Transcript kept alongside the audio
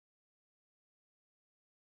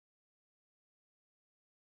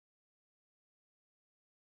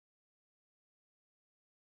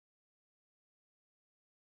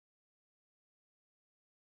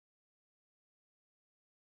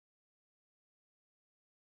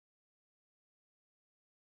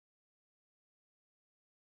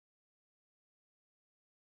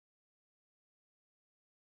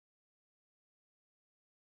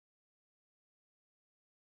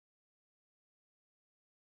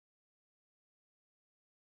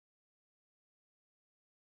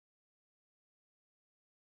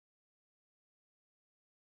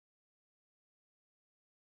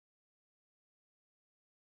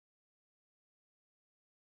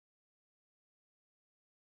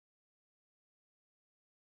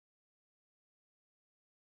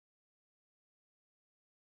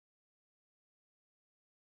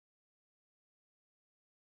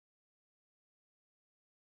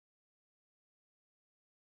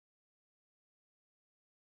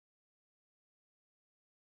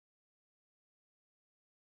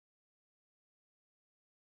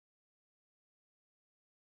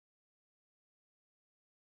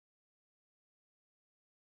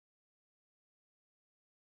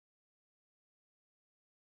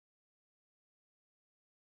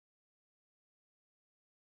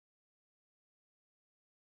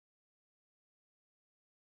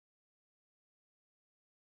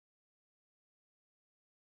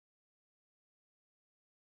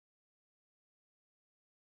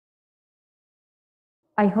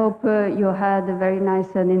I hope you had a very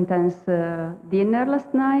nice and intense dinner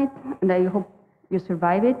last night, and I hope you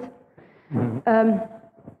survive it.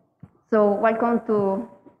 So welcome to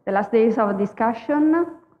the last days of discussion,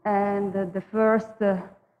 and the first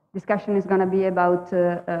discussion is going to be about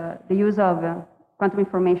the use of quantum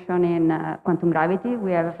information in quantum gravity.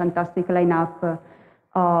 We have a fantastic lineup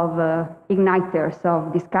of igniters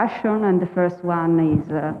of discussion, and the first one is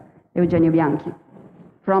Eugenio Bianchi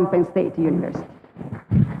from Penn State University.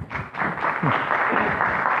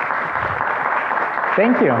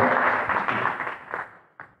 Thank you.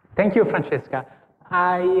 Thank you, Francesca.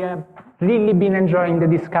 I really been enjoying the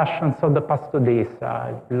discussions of the past 2 days.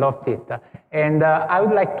 I loved it. And I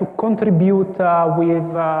would like to contribute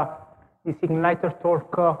with this Igniter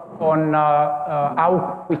talk on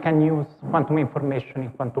how we can use quantum information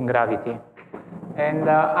in quantum gravity. And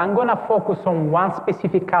I'm going to focus on one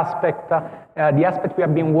specific aspect, the aspect we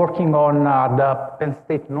have been working on the Penn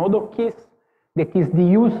State node of QISS, that is the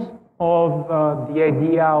use of the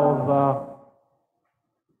idea of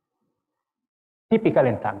typical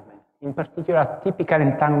entanglement, in particular typical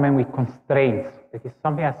entanglement with constraints. That is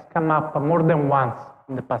something that's come up more than once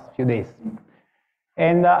in the past few days.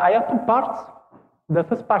 And I have 2 parts. The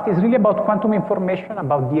first part is really about quantum information,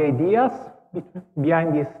 about the ideas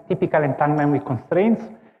behind this typical entanglement with constraints,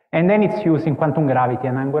 and then its use in quantum gravity,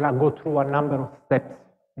 and I'm going to go through a number of steps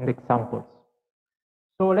and examples.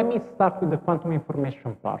 So let me start with the quantum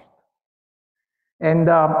information part. And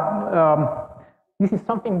this is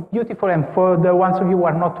something beautiful, and for the ones of you who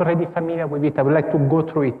are not already familiar with it, I would like to go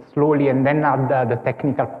through it slowly and then add the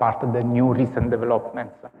technical part of the new recent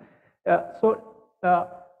developments.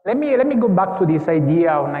 Let me go back to this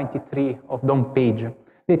idea of 93 of Don Page.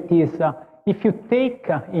 That is, if you take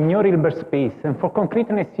in your Hilbert space, and for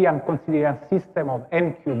concreteness here I'm considering a system of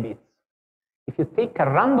n qubits. If you take a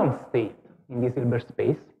random state in this Hilbert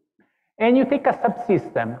space, and you take a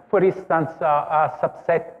subsystem, for instance, a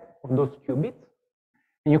subset of those qubits,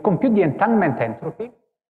 and you compute the entanglement entropy,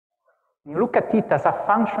 you look at it as a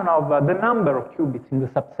function of the number of qubits in the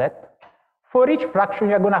subset, for each fraction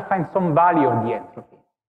you're going to find some value of the entropy.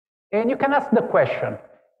 And you can ask the question,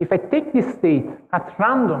 if I take this state at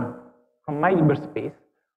random from my Hilbert space,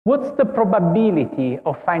 what's the probability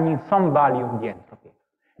of finding some value of the entropy?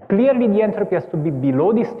 Clearly the entropy has to be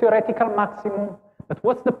below this theoretical maximum, but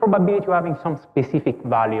what's the probability of having some specific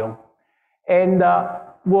value? And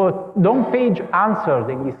what Don Page answered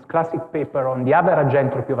in this classic paper on the average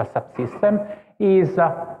entropy of a subsystem is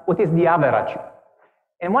what is the average?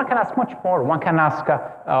 And one can ask much more. One can ask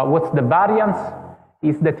what's the variance?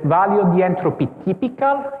 Is that value of the entropy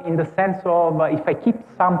typical in the sense of if I keep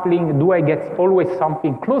sampling, do I get always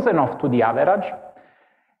something close enough to the average?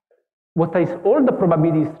 What is all the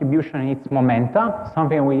probability distribution in its momenta,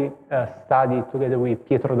 something we studied together with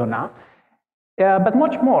Pietro Donat. But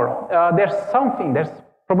much more. There's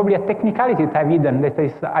probably a technicality that I've hidden, that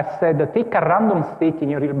is, I've said, take a random state in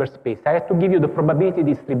your Hilbert space. I have to give you the probability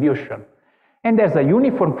distribution. And there's a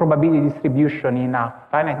uniform probability distribution in a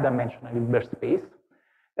finite dimensional Hilbert space.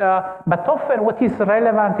 But often what is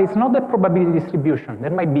relevant is not the probability distribution.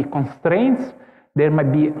 There might be constraints, there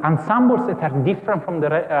might be ensembles that are different from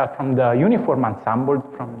the uniform ensemble,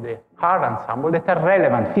 from the hard ensemble, that are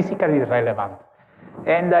relevant, physically relevant.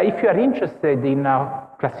 And if you are interested in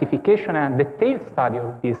classification and detailed study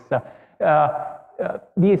of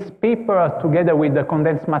this paper, together with the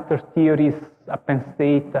condensed matter theories at Penn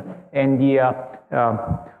State and the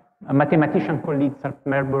a mathematician called Liz at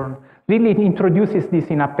Melbourne, really introduces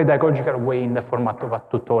this in a pedagogical way in the format of a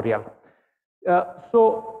tutorial.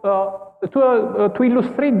 To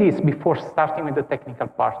illustrate this before starting with the technical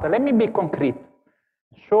part, let me be concrete.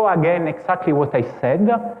 Show again exactly what I said.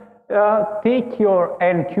 Take your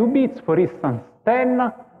n qubits, for instance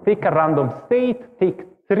 10, take a random state, take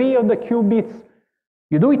 3 of the qubits,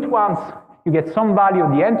 you do it once, you get some value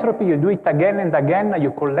of the entropy, you do it again and again, you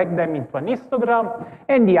collect them into an histogram,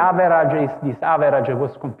 and the average is this average that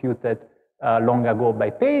was computed long ago by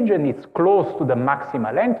Page, and it's close to the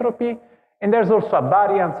maximal entropy, and there's also a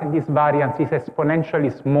variance, and this variance is exponentially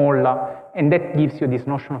small, and that gives you this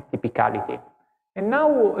notion of typicality. And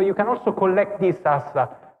now you can also collect this as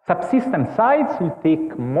subsystem size. You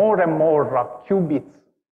take more and more qubits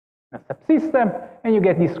in a subsystem, and you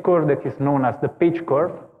get this curve that is known as the Page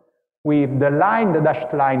curve, with the line, the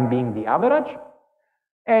dashed line being the average.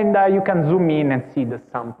 And you can zoom in and see the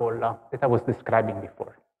sample that I was describing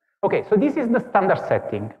before. Okay, so this is the standard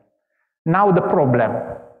setting. Now the problem.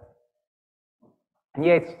 And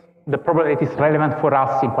yes, the problem that is relevant for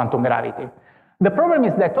us in quantum gravity. The problem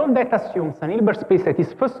is that all that assumes an Hilbert space that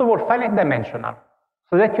is, first of all, finite dimensional.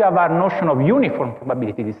 so that you have a notion of uniform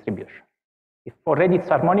probability distribution. If already it's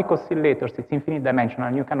harmonic oscillators, it's infinite dimensional,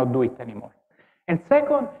 and you cannot do it anymore. And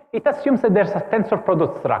second, it assumes that there's a tensor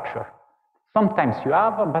product structure. Sometimes you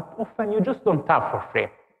have, but often you just don't have for free.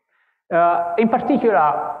 In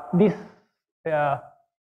particular, this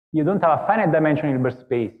you don't have a finite dimensional Hilbert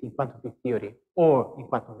space in quantum field theory or in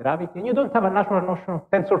quantum gravity, and you don't have a natural notion of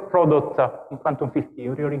tensor product in quantum field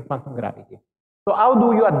theory or in quantum gravity. So how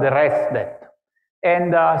do you address that?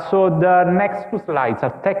 And so the next two slides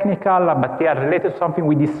are technical, but they are related to something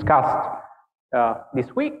we discussed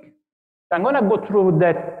this week. I'm going to go through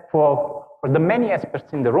that for the many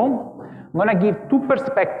experts in the room. I'm going to give two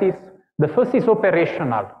perspectives. The first is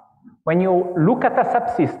operational. When you look at a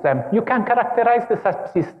subsystem, you can characterize the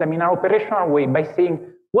subsystem in an operational way by saying,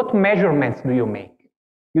 what measurements do you make?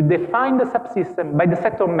 You define the subsystem by the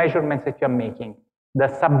set of measurements that you're making, the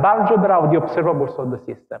subalgebra of the observables of the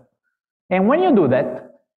system. And when you do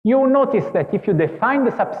that, you notice that if you define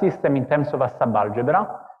the subsystem in terms of a subalgebra,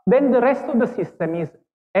 then the rest of the system is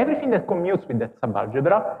everything that commutes with that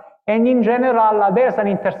subalgebra. And in general, there's an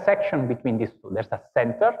intersection between these two. There's a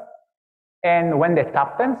center. And when that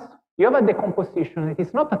happens, you have a decomposition. It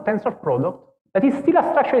is not a tensor product, but it's still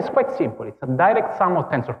a structure that's quite simple. It's a direct sum of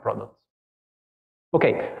tensor products.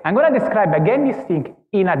 Okay, I'm going to describe again this thing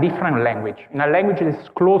in a different language, in a language that is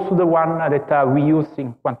close to the one that we use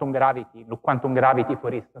in quantum gravity. Look, quantum gravity,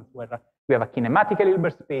 for instance, where we have a kinematical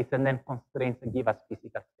Hilbert space and then constraints that give us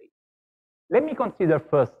physical space. Let me consider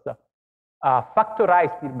first a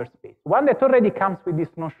factorized Hilbert space, one that already comes with this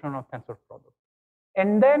notion of tensor product.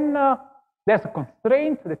 And then there's a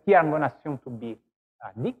constraint that here I'm going to assume to be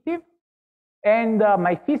additive. And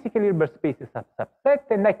my physical Hilbert space is a subset,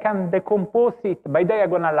 and I can decompose it by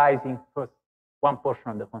diagonalizing first one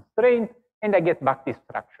portion of the constraint, and I get back this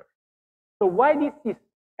structure. So why this is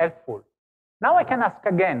helpful? Now I can ask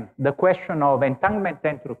again the question of entanglement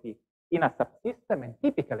entropy in a subsystem and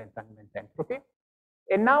typical entanglement entropy.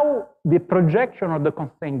 And now the projection of the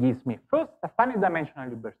constraint gives me first a finite dimensional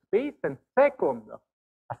Hilbert space, and second,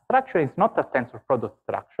 a structure is not a tensor product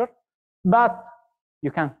structure, but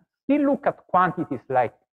you can still look at quantities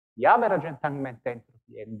like the average entanglement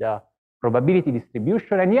entropy and the probability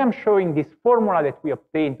distribution. And here I'm showing this formula that we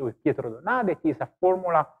obtained with Pietro Donat, that is a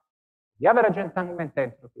formula, the average entanglement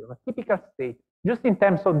entropy of a typical state, just in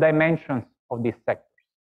terms of dimensions of these sectors.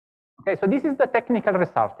 Okay, so this is the technical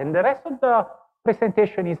result. And the rest of the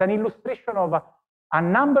presentation is an illustration of a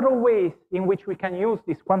number of ways in which we can use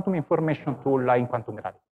this quantum information tool in quantum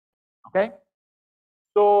gravity. Okay?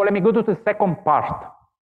 So let me go to the second part.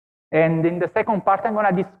 And in the second part, I'm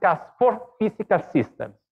going to discuss 4 physical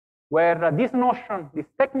systems where this notion, this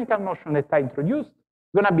technical notion that I introduced,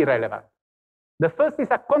 is going to be relevant. The first is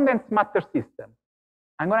a condensed matter system.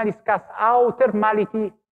 I'm going to discuss how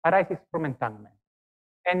thermality arises from entanglement.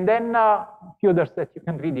 And then a few others that you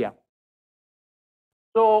can read here.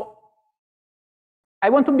 So I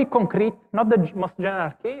want to be concrete, not the most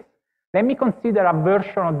general case. Let me consider a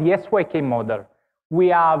version of the SYK model. We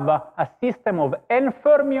have a system of n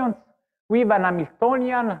fermions with an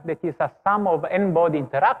Hamiltonian that is a sum of n body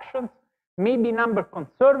interactions, maybe number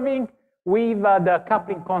conserving, with the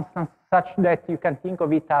coupling constants such that you can think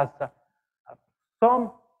of it as a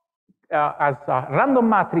random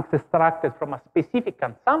matrix extracted from a specific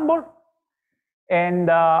ensemble. And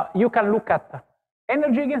you can look at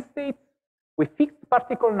energy eigenstates with fixed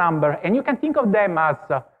particle number, and you can think of them as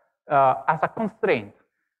a constraint.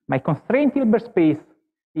 My constraint Hilbert space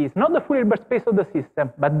is not the full Hilbert space of the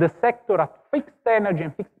system, but the sector at fixed energy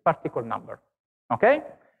and fixed particle number. Okay?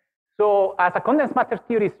 So as a condensed matter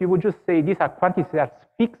theorist, you would just say these are quantities that are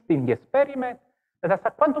fixed in the experiment. But as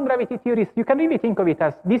a quantum gravity theorist, you can really think of it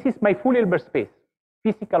as this is my full Hilbert space,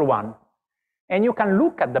 physical one. And you can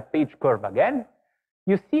look at the page curve again.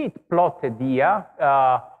 You see it plotted here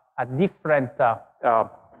at different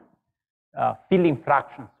filling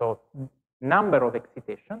fractions, so number of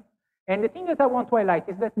excitations. And the thing that I want to highlight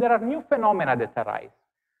is that there are new phenomena that arise.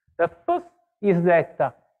 The first is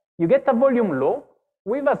that you get a volume law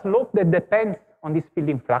with a slope that depends on this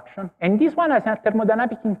filling fraction. And this one has a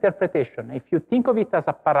thermodynamic interpretation. If you think of it as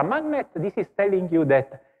a paramagnet, this is telling you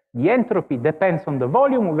that the entropy depends on the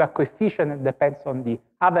volume with a coefficient that depends on the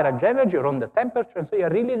average energy or on the temperature. And so you're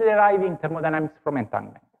really deriving thermodynamics from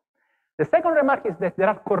entanglement. The second remark is that there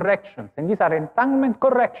are corrections, and these are entanglement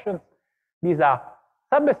corrections. These are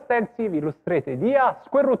sub-extensive, illustrated here,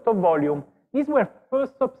 square root of volume. These were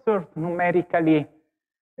first observed numerically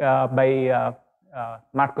by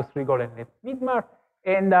Marcus Rigol and Widmer,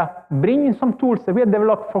 and bringing some tools that we have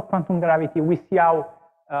developed for quantum gravity, we see how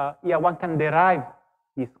here one can derive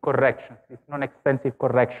these corrections, these non-extensive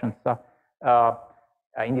corrections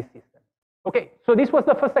in this system. Okay, so this was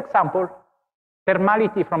the first example,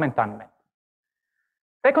 thermality from entanglement.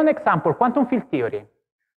 Second example, quantum field theory.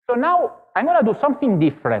 So now I'm going to do something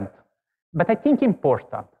different, but I think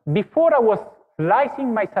important. Before I was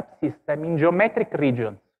slicing my subsystem in geometric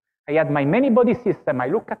regions. I had my many-body system. I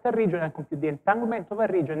look at a region and compute the entanglement of a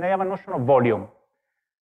region, and I have a notion of volume.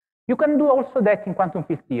 You can do also that in quantum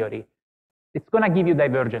field theory. It's going to give you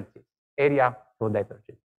divergences, area flow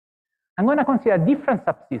divergences. I'm going to consider a different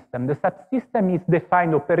subsystem. The subsystem is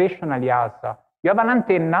defined operationally as you have an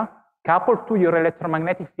antenna coupled to your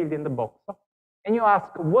electromagnetic field in the box, and you ask,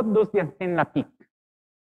 what does the antenna pick?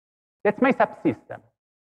 That's my subsystem.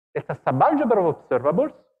 It's a subalgebra of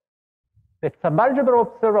observables. That subalgebra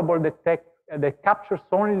observable that captures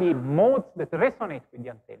only modes that resonate with the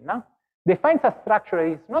antenna, defines a structure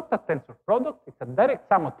that is not a tensor product, it's a direct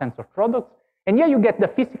sum of tensor products, and here you get the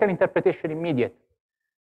physical interpretation immediate.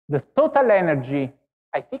 The total energy,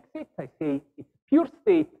 I fix it, I say it's pure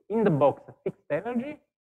state in the box, a fixed energy.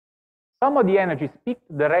 Some of the energy is picked,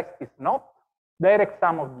 the rest is not, direct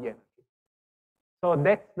sum of the energy. So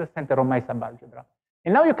that's the center of my subalgebra.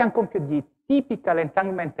 And now you can compute the typical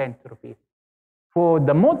entanglement entropy for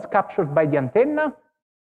the modes captured by the antenna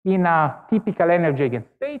in a typical energy against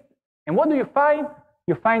state. And what do you find?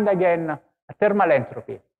 You find again a thermal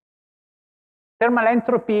entropy. Thermal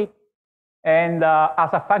entropy and as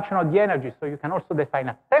a function of the energy, so you can also define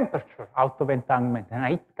a temperature out of entanglement and a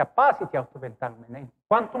heat capacity out of entanglement and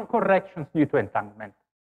quantum corrections due to entanglement.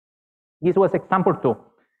 This was example 2.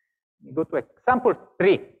 We go to example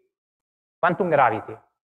 3, quantum gravity.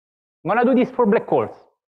 I'm going to do this for black holes.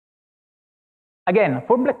 Again,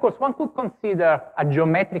 for black holes, one could consider a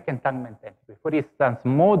geometric entanglement entropy. For instance,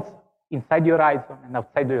 modes inside the horizon and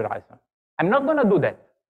outside the horizon. I'm not going to do that.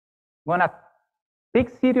 I'm going to take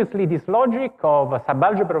seriously this logic of a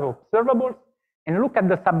subalgebra of observables and look at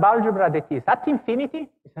the subalgebra that is at infinity,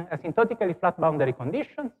 asymptotically flat boundary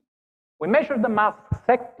conditions. We measure the mass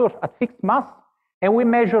sector at fixed mass, and we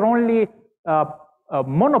measure only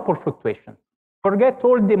monopole fluctuations. Forget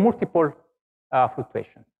all the multiple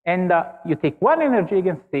fluctuations. And you take one energy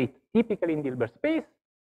against state, typically in Hilbert space,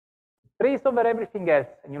 trace over everything else,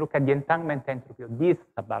 and you look at the entanglement entropy of this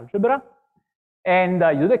subalgebra, and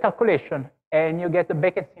you do the calculation, and you get the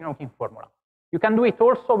Bekenstein-Hawking formula. You can do it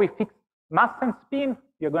also with fixed mass and spin.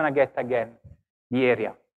 You're going to get, again, the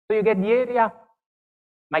area. So you get the area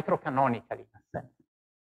microcanonically, in a sense.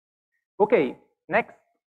 Okay, next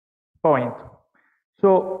point.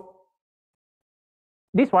 So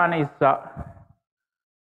this one is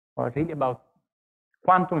really about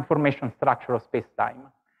quantum information structure of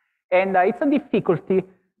space-time. And it's a difficulty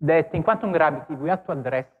that in quantum gravity we have to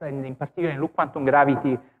address, and in particular in loop quantum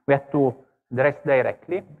gravity we have to address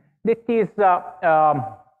directly. That is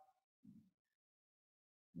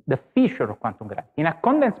the feature of quantum gravity. In a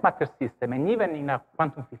condensed matter system, and even in a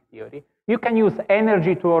quantum field theory, you can use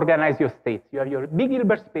energy to organize your states. You have your big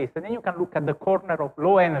Hilbert space, and then you can look at the corner of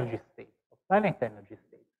low energy states, of finite energy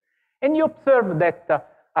states. And you observe that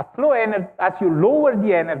at low energy, as you lower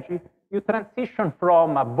the energy, you transition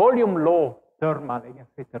from a volume low thermal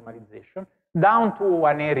against state thermalization down to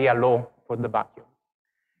an area low for the vacuum.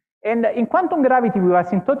 And in quantum gravity, we have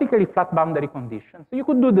asymptotically flat boundary conditions. So you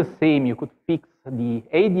could do the same. You could fix the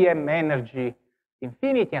ADM energy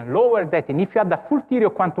infinity and lower that. And if you had a full theory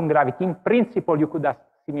of quantum gravity, in principle, you could ask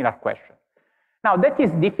similar questions. Now, that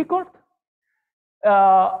is difficult.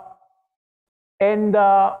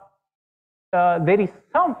 There is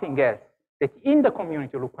something else that in the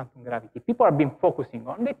community of quantum gravity, people have been focusing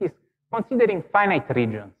on, that is considering finite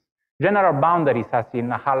regions, general boundaries, as in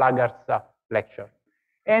Halagar's lecture.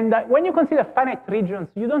 And when you consider finite regions,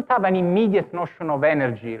 you don't have an immediate notion of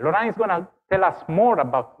energy. Laurent is going to tell us more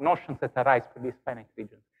about notions that arise for these finite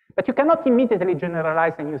regions. But you cannot immediately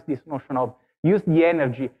generalize and use this notion of use the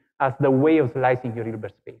energy as the way of slicing your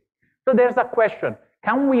Hilbert space. So there's a question.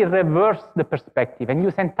 Can we reverse the perspective and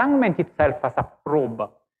use entanglement itself as a probe?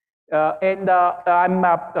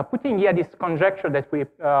 I'm putting here this conjecture that we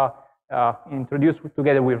introduced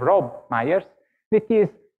together with Rob Myers. That is,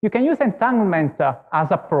 you can use entanglement as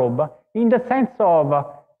a probe in the sense of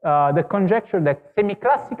the conjecture that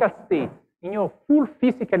semi-classical states in your full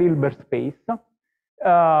physical Hilbert space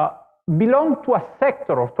belong to a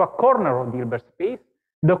sector or to a corner of the Hilbert space,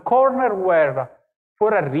 the corner where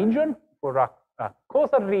for a region, for a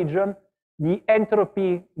causal region, the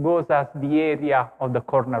entropy goes as the area of the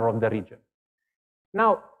corner of the region.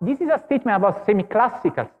 Now, this is a statement about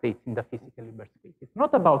semi-classical states in the physical Hilbert space. It's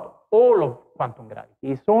not about all of quantum gravity.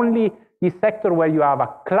 It's only this sector where you have a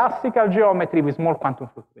classical geometry with small quantum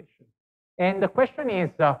fluctuation. And the question is,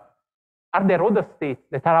 are there other states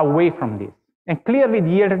that are away from this? And clearly,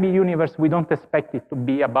 the early universe, we don't expect it to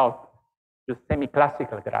be about just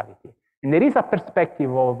semi-classical gravity. And there is a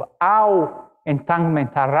perspective of how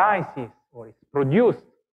entanglement arises or is produced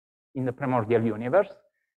in the primordial universe.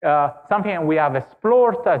 Something we have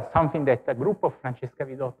explored, something that a group of Francesca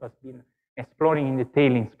Vidotto has been exploring in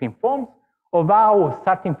detail in spin forms, of how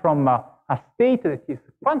starting from a state that is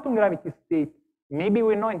quantum gravity state, maybe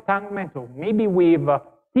with no entanglement, or maybe with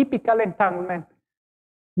typical entanglement,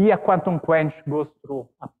 here quantum quench goes through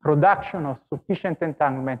a production of sufficient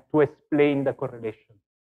entanglement to explain the correlation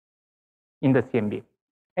in the CMB.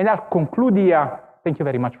 And I'll conclude here. Thank you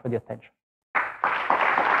very much for the attention.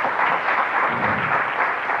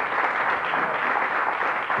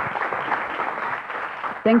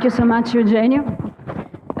 Thank you so much, Eugenio.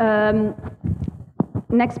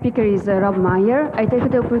 Next speaker is Rob Meyer. I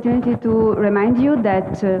take the opportunity to remind you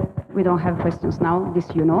that we don't have questions now, this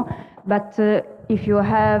you know, but if you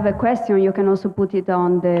have a question, you can also put it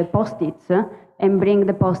on the post-its and bring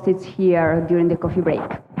the post-its here during the coffee break.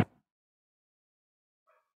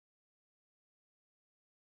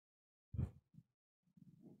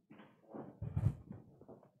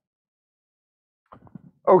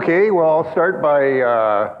 Okay, well, I'll start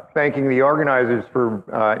by thanking the organizers for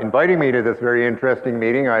inviting me to this very interesting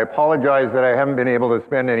meeting. I apologize that I haven't been able to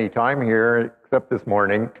spend any time here except this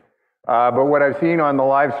morning. But what I've seen on the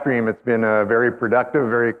live stream, it's been a very productive,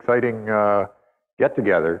 very exciting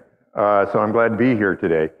get-together. So I'm glad to be here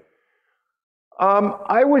today.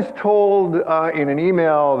 I was told in an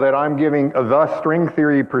email that I'm giving the string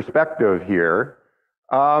theory perspective here.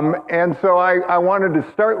 And so I wanted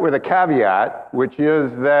to start with a caveat, which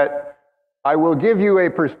is that I will give you a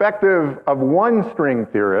perspective of one string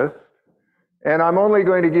theorist, and I'm only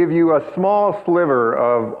going to give you a small sliver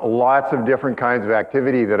of lots of different kinds of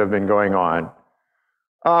activity that have been going on.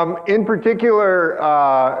 In particular,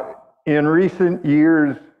 in recent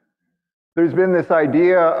years, there's been this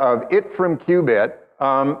idea of it from qubit,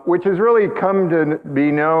 which has really come to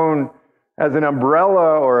be known as an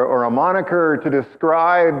umbrella or a moniker to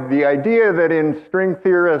describe the idea that in string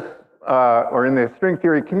theorists, or in the string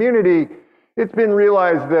theory community, it's been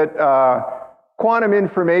realized that quantum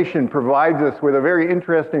information provides us with a very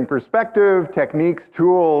interesting perspective, techniques,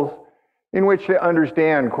 tools in which to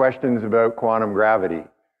understand questions about quantum gravity.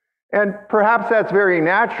 And perhaps that's very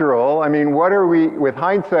natural. I mean, what are we, with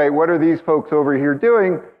hindsight, what are these folks over here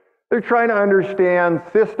doing? They're trying to understand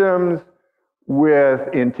systems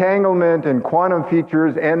with entanglement and quantum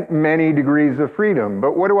features and many degrees of freedom.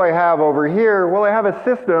 But what do I have over here? Well, I have a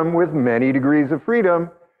system with many degrees of freedom.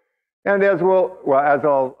 And as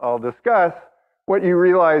I'll discuss, what you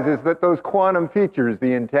realize is that those quantum features,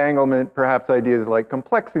 the entanglement, perhaps ideas like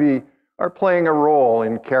complexity, are playing a role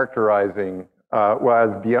in characterizing, well,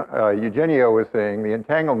 as Eugenio was saying, the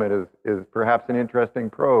entanglement is perhaps an interesting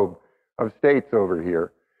probe of states over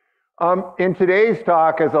here. In today's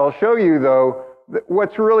talk, as I'll show you though,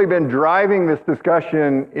 what's really been driving this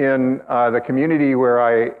discussion in the community where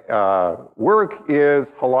I work is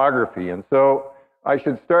holography. And so I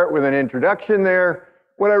should start with an introduction there.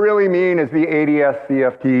 What I really mean is the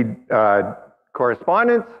ADS-CFT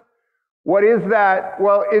correspondence. What is that?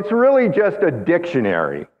 Well, it's really just a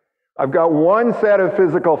dictionary. I've got one set of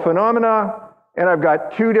physical phenomena, and I've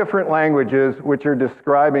got two different languages which are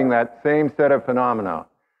describing that same set of phenomena.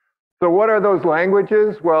 So what are those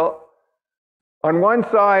languages? Well, on one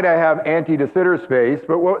side I have anti-de Sitter space,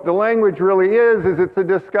 but what the language really is it's a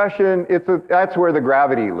discussion, that's where the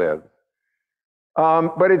gravity lives.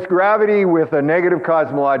 But it's gravity with a negative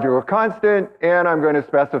cosmological constant, and I'm going to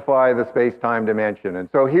specify the space-time dimension. And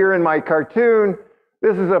so here in my cartoon,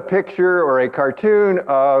 this is a picture or a cartoon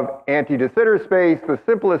of anti-de Sitter space, the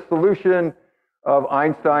simplest solution of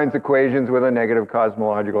Einstein's equations with a negative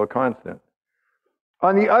cosmological constant.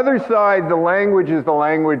 On the other side, the language is the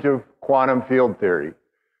language of quantum field theory.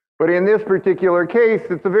 But in this particular case,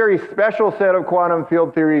 it's a very special set of quantum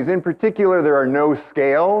field theories. In particular, there are no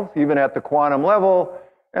scales, even at the quantum level,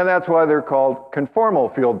 and that's why they're called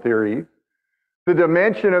conformal field theories. The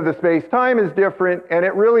dimension of the space-time is different, and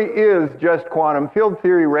it really is just quantum field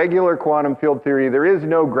theory, regular quantum field theory. There is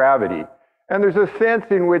no gravity. And there's a sense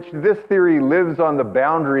in which this theory lives on the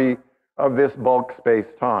boundary of this bulk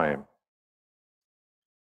space-time.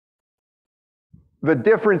 The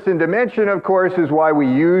difference in dimension, of course, is why we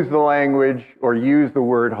use the language or use the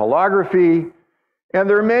word holography. And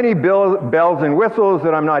there are many bells and whistles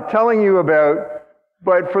that I'm not telling you about,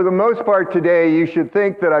 But for the most part today, you should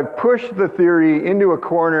think that I've pushed the theory into a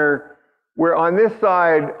corner where on this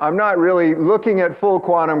side, I'm not really looking at full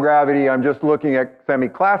quantum gravity, I'm just looking at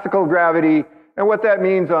semi-classical gravity. And what that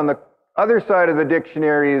means on the other side of the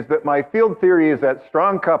dictionary is that my field theory is at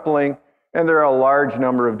strong coupling, and there are a large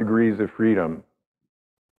number of degrees of freedom.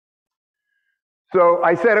 So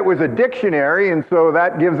I said it was a dictionary, and so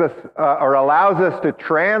that gives us, or allows us to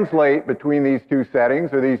translate between these two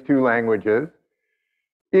settings, or these two languages.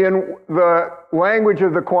 In the language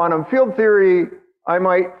of the quantum field theory, I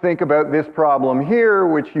might think about this problem here,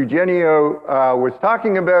 which Eugenio was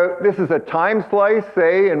talking about. This is a time slice,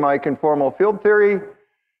 say, in my conformal field theory.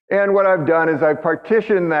 And what I've done is I've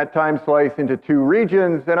partitioned that time slice into two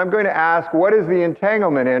regions, and I'm going to ask, what is the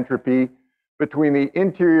entanglement entropy between the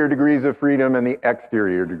interior degrees of freedom and the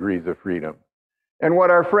exterior degrees of freedom? And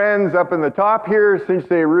what our friends up in the top here,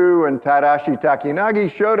 Shinsei Ryu and Tadashi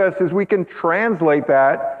Takinagi, showed us is we can translate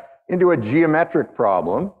that into a geometric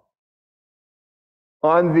problem.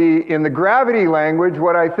 In the gravity language,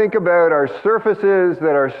 what I think about are surfaces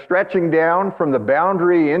that are stretching down from the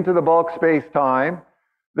boundary into the bulk space-time.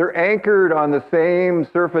 They're anchored on the same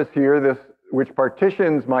surface here, which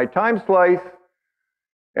partitions my time slice.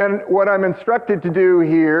 And what I'm instructed to do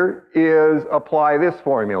here is apply this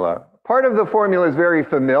formula. Part of the formula is very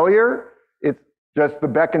familiar. It's just the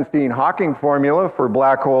Bekenstein-Hawking formula for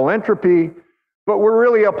black hole entropy, but we're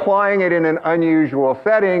really applying it in an unusual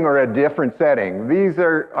setting or a different setting.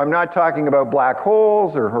 I'm not talking about black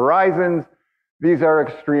holes or horizons. These are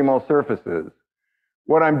extremal surfaces.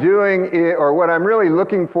 What I'm doing, or what I'm really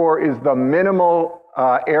looking for, is the minimal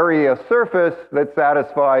area surface that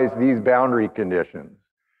satisfies these boundary conditions.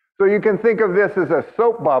 So you can think of this as a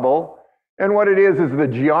soap bubble, and what it is the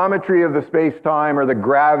geometry of the space-time, or the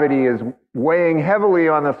gravity, is weighing heavily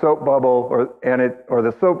on the soap bubble or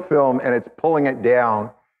the soap film, and it's pulling it down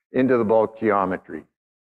into the bulk geometry.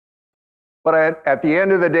 But at the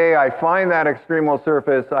end of the day, I find that extremal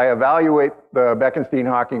surface, I evaluate the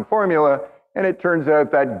Bekenstein-Hawking formula, and it turns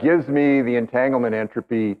out that gives me the entanglement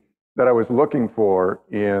entropy that I was looking for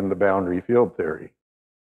in the boundary field theory.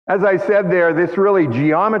 As I said there, this really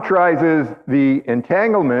geometrizes the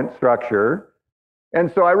entanglement structure.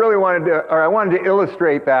 And so I really wanted to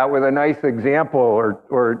illustrate that with a nice example,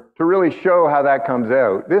 or to really show how that comes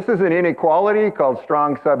out. This is an inequality called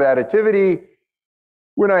strong subadditivity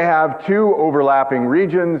when I have two overlapping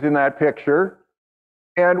regions in that picture.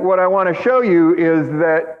 And what I want to show you is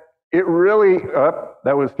that it really,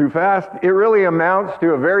 that was too fast. It really amounts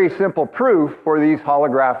to a very simple proof for these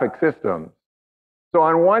holographic systems. So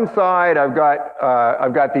on one side, I've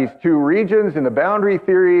got these two regions in the boundary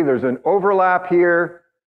theory. There's an overlap here.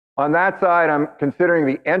 On that side, I'm considering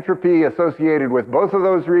the entropy associated with both of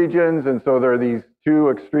those regions, and so there are these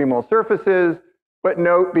two extremal surfaces. But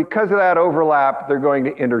note, because of that overlap, they're going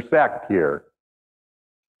to intersect here.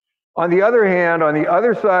 On the other hand, on the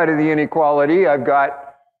other side of the inequality, I've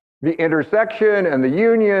got the intersection and the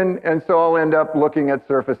union, and so I'll end up looking at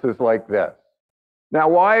surfaces like this. Now,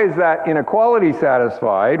 why is that inequality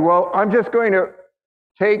satisfied? Well, I'm just going to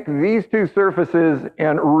take these two surfaces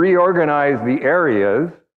and reorganize the areas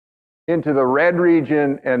into the red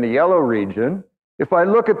region and the yellow region. If I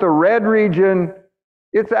look at the red region,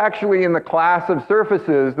 it's actually in the class of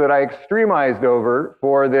surfaces that I extremized over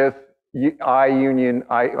for this I union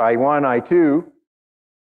I1, I2.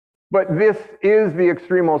 But this is the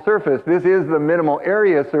extremal surface. This is the minimal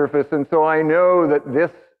area surface, and so I know that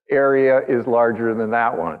this area is larger than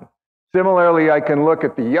that one. Similarly, I can look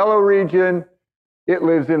at the yellow region. It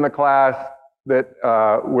lives in the class that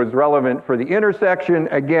was relevant for the intersection.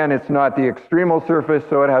 Again, it's not the extremal surface,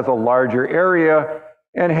 so it has a larger area,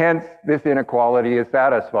 and hence this inequality is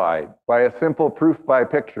satisfied by a simple proof by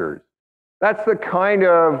pictures. That's the kind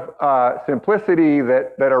of simplicity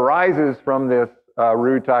that arises from this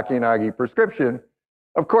Ryu-Takinagi prescription.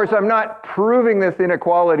 Of course, I'm not proving this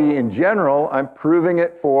inequality in general. I'm proving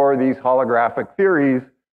it for these holographic theories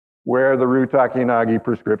where the Ryu-Takinagi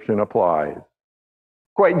prescription applies.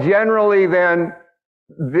 Quite generally, then,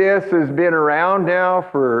 this has been around now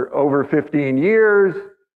for over 15 years,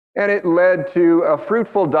 and it led to a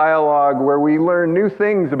fruitful dialogue where we learn new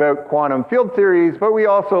things about quantum field theories, but we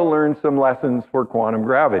also learn some lessons for quantum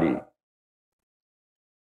gravity.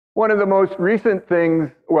 One of the most recent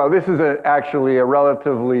things, well, this is actually a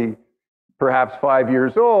relatively, perhaps 5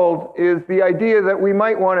 years old, is the idea that we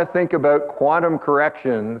might want to think about quantum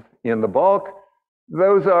corrections in the bulk.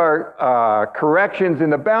 Those are corrections in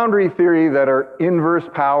the boundary theory that are inverse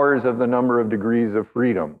powers of the number of degrees of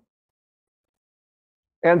freedom.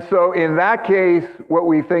 And so in that case, what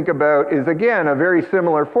we think about is, again, a very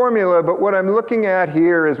similar formula, but what I'm looking at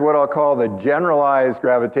here is what I'll call the generalized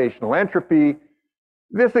gravitational entropy.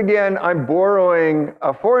 This, again, I'm borrowing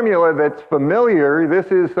a formula that's familiar.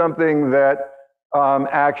 This is something that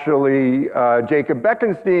actually Jacob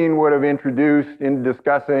Bekenstein would have introduced in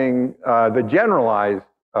discussing the generalized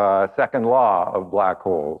second law of black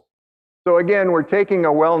holes. So again, we're taking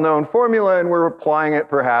a well-known formula and we're applying it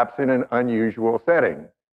perhaps in an unusual setting.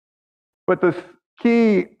 But the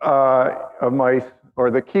key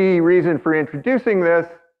the key reason for introducing this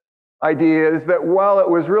idea is that while it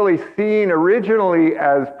was really seen originally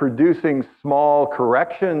as producing small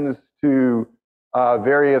corrections to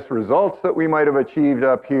various results that we might have achieved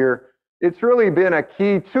up here, it's really been a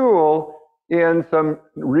key tool in some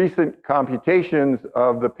recent computations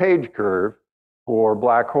of the page curve for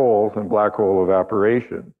black holes and black hole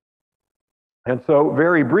evaporation. And so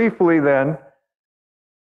very briefly then,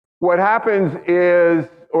 what happens is,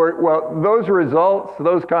 those results,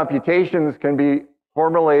 those computations can be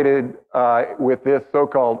formulated with this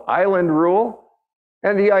so-called island rule.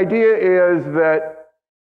 And the idea is that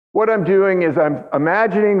what I'm doing is I'm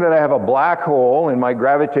imagining that I have a black hole in my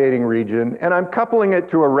gravitating region, and I'm coupling it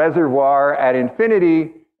to a reservoir at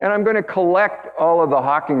infinity, and I'm going to collect all of the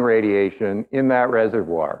Hawking radiation in that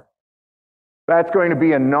reservoir. That's going to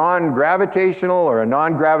be a non-gravitational or a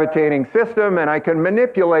non-gravitating system, and I can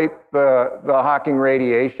manipulate the Hawking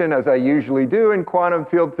radiation as I usually do in quantum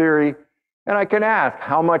field theory, and I can ask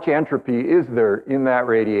how much entropy is there in that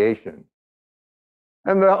radiation.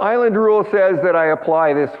 And the island rule says that I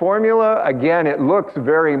apply this formula. Again, it looks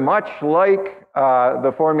very much like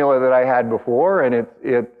the formula that I had before, and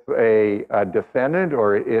it's a descendant,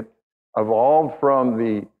 or it evolved from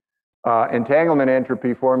the entanglement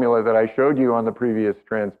entropy formula that I showed you on the previous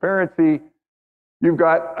transparency. You've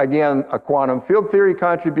got, again, a quantum field theory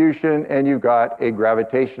contribution, and you've got a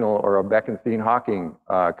gravitational or a Bekenstein-Hawking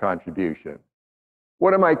contribution.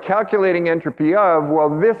 What am I calculating entropy of?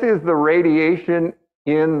 Well, this is the radiation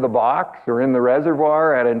in the box or in the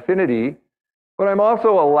reservoir at infinity, but I'm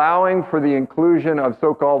also allowing for the inclusion of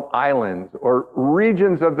so-called islands or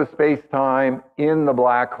regions of the space-time in the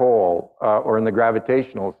black hole or in the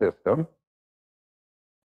gravitational system.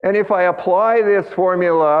 And if I apply this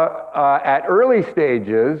formula at early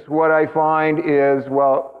stages, what I find is,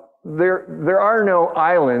 well, there are no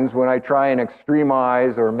islands when I try and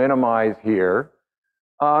extremize or minimize here.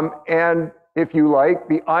 And if you like,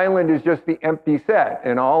 the island is just the empty set.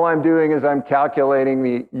 And all I'm doing is I'm calculating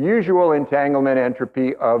the usual entanglement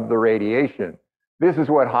entropy of the radiation. This is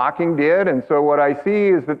what Hawking did. And so what I see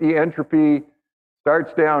is that the entropy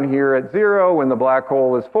starts down here at 0 when the black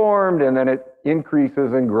hole is formed, and then it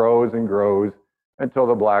increases and grows until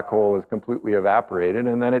the black hole is completely evaporated,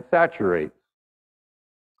 and then it saturates.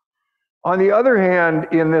 On the other hand,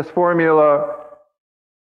 in this formula,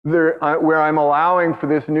 where I'm allowing for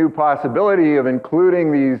this new possibility of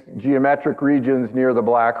including these geometric regions near the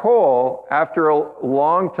black hole, after a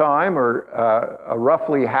long time, or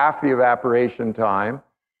roughly half the evaporation time,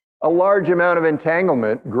 a large amount of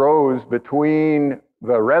entanglement grows between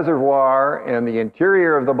the reservoir and the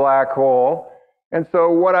interior of the black hole. And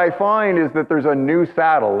so what I find is that there's a new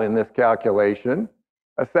saddle in this calculation,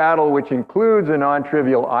 a saddle which includes a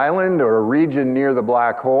non-trivial island or a region near the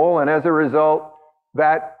black hole, and as a result,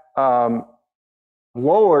 that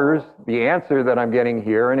lowers the answer that I'm getting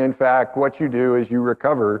here. And in fact, what you do is you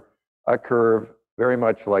recover a curve very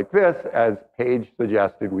much like this, as Page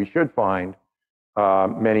suggested we should find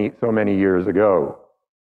so many years ago.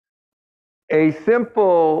 A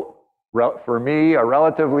simple, for me, a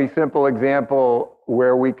relatively simple example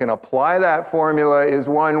where we can apply that formula is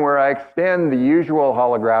one where I extend the usual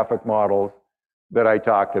holographic models that I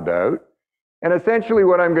talked about. And essentially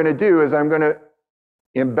what I'm going to do is I'm going to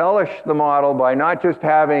embellish the model by not just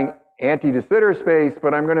having anti-de Sitter space,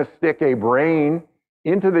 but I'm going to stick a brane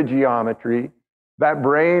into the geometry. That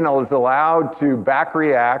brane is allowed to back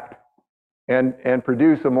react and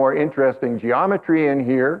produce a more interesting geometry in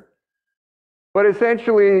here. But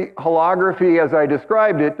essentially, holography, as I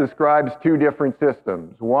described it, describes two different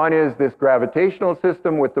systems. One is this gravitational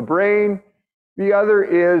system with the brane. The other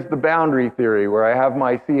is the boundary theory, where I have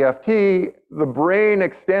my CFT. The brane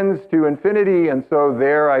extends to infinity, and so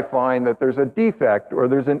there I find that there's a defect, or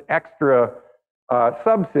there's an extra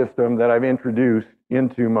subsystem that I've introduced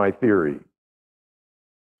into my theory.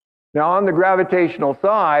 Now, on the gravitational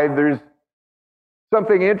side, there's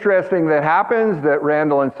something interesting that happens that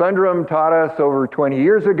Randall and Sundram taught us over 20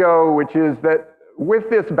 years ago, which is that with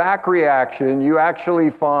this back reaction, you actually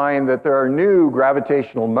find that there are new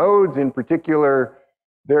gravitational modes. In particular,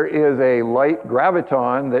 there is a light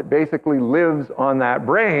graviton that basically lives on that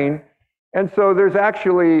brane. And so there's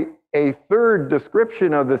actually a third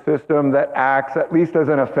description of the system that acts at least as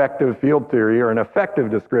an effective field theory or an effective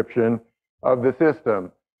description of the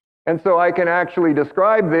system. And so I can actually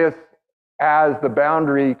describe this as the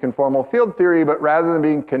boundary conformal field theory, but rather than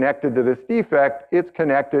being connected to this defect, it's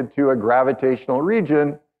connected to a gravitational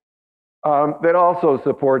region that also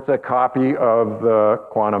supports a copy of the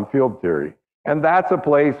quantum field theory. And that's a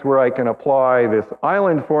place where I can apply this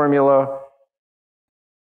island formula.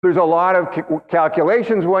 There's a lot of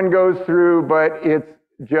calculations one goes through, but it's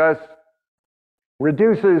just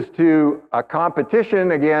reduces to a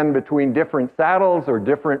competition, again, between different saddles or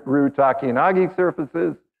different Ryu Takiyanagi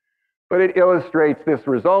surfaces. But it illustrates this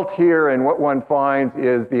result here, and what one finds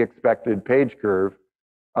is the expected page curve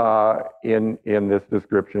in this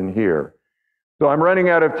description here. So I'm running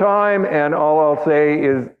out of time, and all I'll say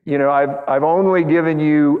is, I've only given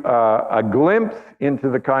you a glimpse into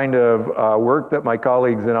the kind of work that my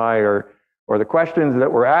colleagues and I or the questions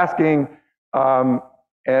that we're asking. And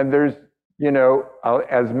there's,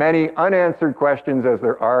 as many unanswered questions as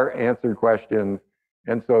there are answered questions.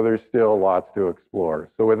 And so there's still lots to explore.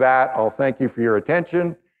 So with that, I'll thank you for your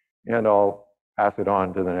attention, and I'll pass it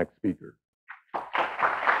on to the next speaker.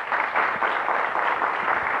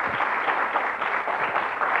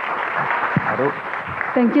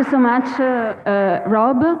 Thank you so much,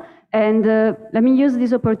 Rob. And let me use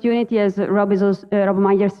this opportunity, as Rob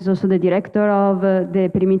Myers is also the director of the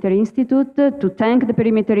Perimeter Institute, to thank the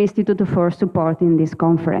Perimeter Institute for supporting this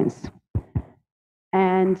conference.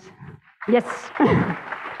 And yes.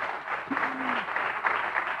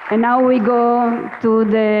 And now we go to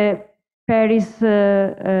the Paris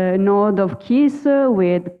node of QISS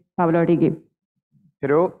with Pablo Arrighi.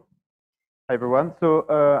 Hello. Hi, everyone. So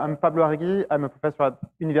I'm Pablo Arrighi. I'm a professor at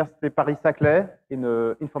Université Paris-Saclay in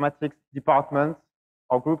the informatics department.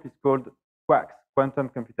 Our group is called QISS, Quantum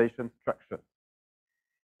Computation Structures.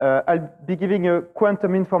 I'll be giving a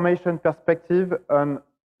quantum information perspective on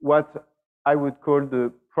what I would call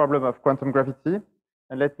the problem of quantum gravity.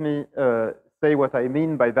 And let me say what I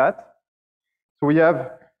mean by that. So we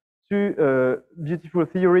have two beautiful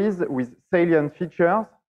theories with salient features.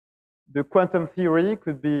 The quantum theory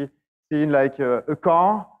could be seen like a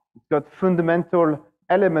car. It's got fundamental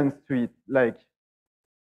elements to it, like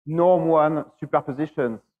norm one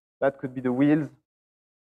superpositions. That could be the wheels.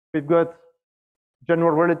 We've got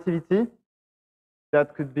general relativity.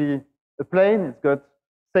 That could be a plane. It's got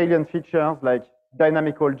salient features like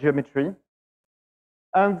dynamical geometry.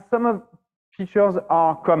 And some of features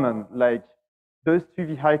are common, like those two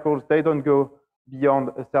vehicles, they don't go beyond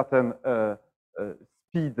a certain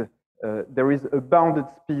speed. There is a bounded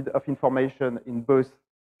speed of information in both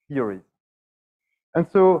theories. And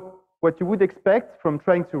so what you would expect from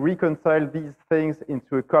trying to reconcile these things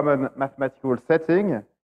into a common mathematical setting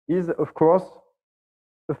is, of course,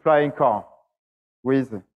 a flying car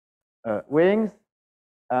with wings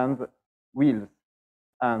and wheels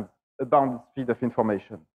and a bounded speed of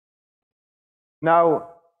information. Now,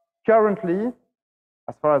 currently,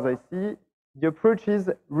 as far as I see, the approaches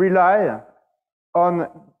rely on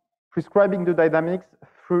prescribing the dynamics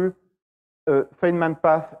through a Feynman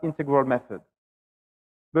path integral method.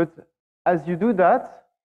 But as you do that,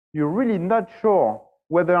 you're really not sure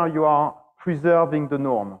whether you are preserving the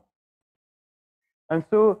norm. And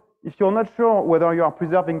so if you're not sure whether you are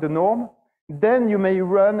preserving the norm, then you may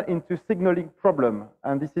run into signaling problem.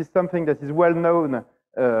 And this is something that is well known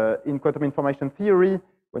in quantum information theory.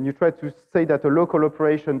 When you try to say that a local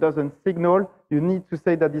operation doesn't signal, you need to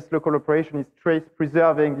say that this local operation is trace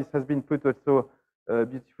preserving. This has been put also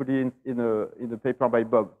beautifully in a paper by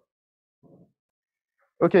Bob.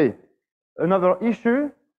 Okay, another issue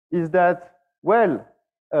is that, well,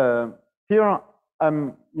 here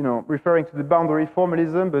I'm referring to the boundary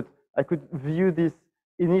formalism, but I could view this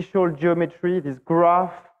initial geometry, this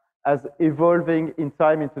graph, as evolving in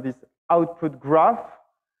time into this output graph.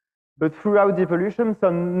 But throughout the evolution,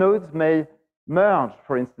 some nodes may merge,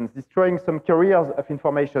 for instance, destroying some carriers of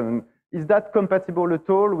information. Is that compatible at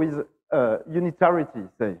all with unitarity,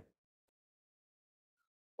 say?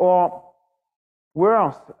 Or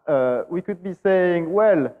worse, we could be saying,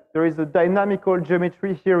 well, there is a dynamical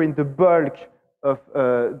geometry here in the bulk of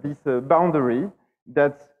this boundary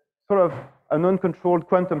that's sort of an uncontrolled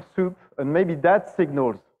quantum soup, and maybe that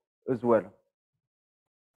signals as well.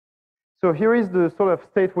 So here is the sort of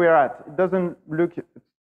state we're at. It doesn't look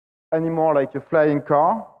anymore like a flying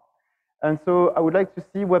car. And so I would like to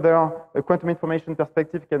see whether a quantum information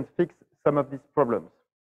perspective can fix some of these problems.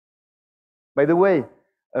 By the way,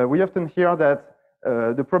 we often hear that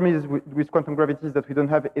The problem is with quantum gravity is that we don't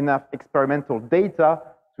have enough experimental data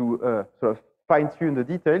to sort of fine-tune the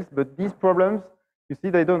details, but these problems, you see,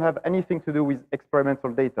 they don't have anything to do with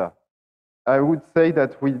experimental data. I would say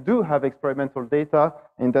that we do have experimental data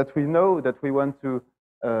and that we know that we want to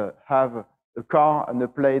have a car and a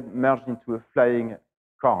plane merged into a flying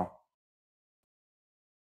car.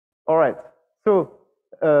 All right, so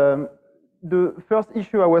the first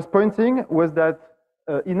issue I was pointing was that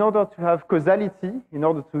in order to have causality, in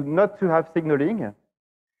order to not to have signaling,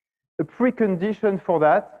 a precondition for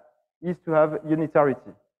that is to have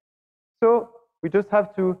unitarity. So we just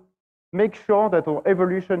have to make sure that our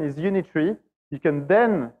evolution is unitary. You can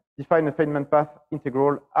then define a Feynman path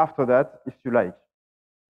integral after that, if you like.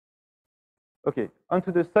 Okay, on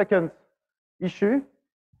to the second issue.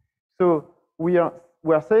 So we are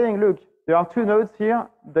saying, look, there are two nodes here,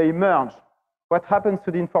 they merge. What happens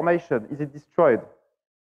to the information? Is it destroyed?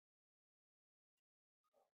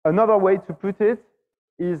 Another way to put it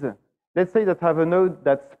is, let's say that I have a node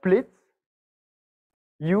that splits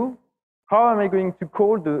U. How am I going to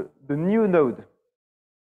call the new node?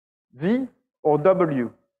 V or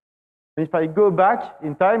W? And if I go back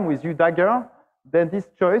in time with U dagger, then this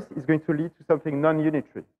choice is going to lead to something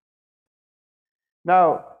non-unitary.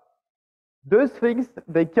 Now, those things,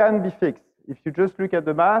 they can be fixed. If you just look at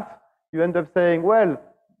the math, you end up saying, well,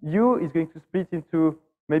 U is going to split into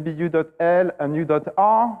maybe U.L and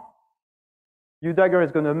U.R. U dagger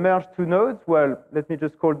is going to merge two nodes. Well, let me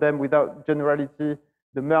just call them without generality.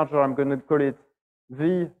 The merger, I'm going to call it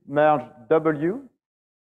V merge W.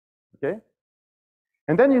 Okay?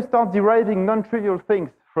 And then you start deriving non-trivial things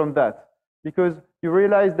from that, because you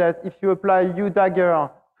realize that if you apply U dagger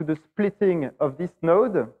to the splitting of this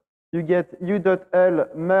node, you get U.L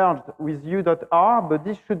merged with U.R, but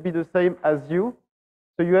this should be the same as U.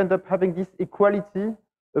 So you end up having this equality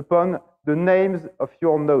upon the names of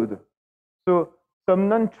your node. So some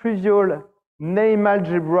non-trivial name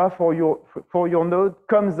algebra for your node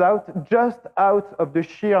comes out just out of the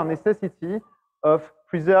sheer necessity of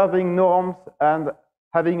preserving norms and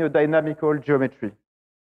having a dynamical geometry.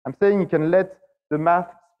 I'm saying you can let the math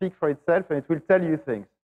speak for itself and it will tell you things.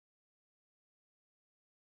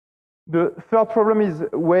 The third problem is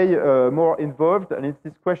way more involved, and it's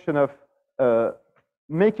this question of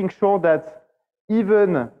making sure that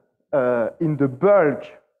even in the bulk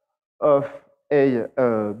of a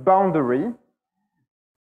boundary,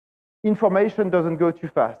 information doesn't go too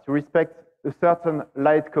fast. You respect a certain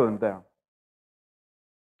light cone there.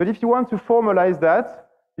 But if you want to formalize that,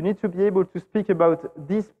 you need to be able to speak about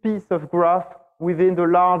this piece of graph within the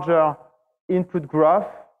larger input graph,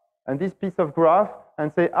 and this piece of graph,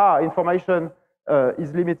 and say, information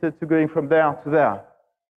is limited to going from there to there.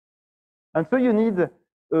 And so you need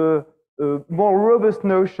a more robust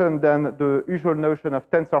notion than the usual notion of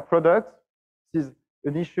tensor products. This is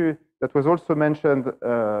an issue that was also mentioned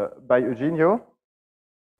by Eugenio.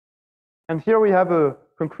 And here we have a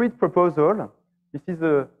concrete proposal. This is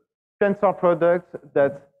a tensor product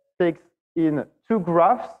that takes in two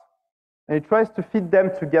graphs and it tries to fit them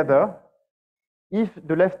together. If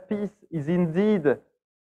the left piece is indeed,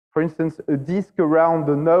 for instance, a disk around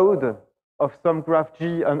the node of some graph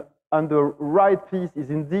G, and the right piece is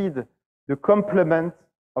indeed the complement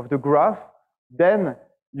of the graph, then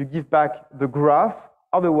you give back the graph.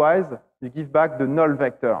 Otherwise, you give back the null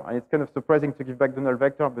vector. And it's kind of surprising to give back the null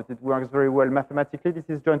vector, but it works very well mathematically. This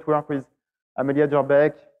is joint work with Amelia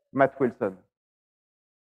Durbeck, Matt Wilson.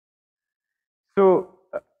 So,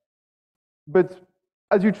 but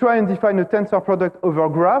as you try and define a tensor product over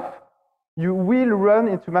graph, you will run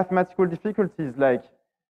into mathematical difficulties. Like,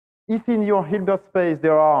 if in your Hilbert space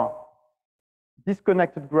there are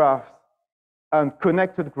disconnected graphs and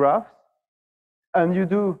connected graphs, and you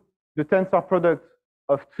do the tensor product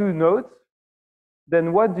of two nodes,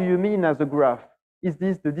 then what do you mean as a graph? Is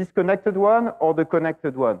this the disconnected one or the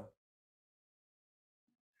connected one?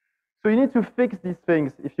 So you need to fix these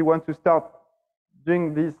things if you want to start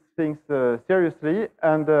doing these things seriously.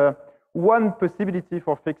 And one possibility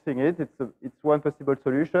for fixing it, it's one possible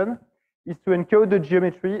solution, is to encode the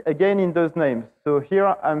geometry again in those names. So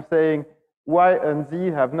here I'm saying Y and Z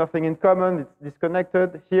have nothing in common, it's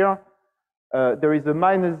disconnected. Here there is a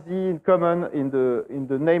minus Z in common in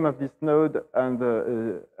the name of this node and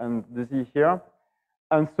the Z here.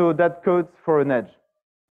 And so that codes for an edge.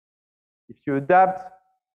 If you adapt,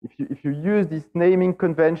 if you use this naming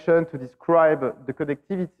convention to describe the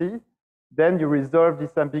connectivity, then you resolve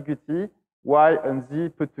this ambiguity. Y and Z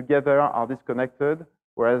put together are disconnected,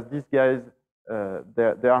 whereas these guys,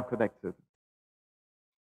 they are connected.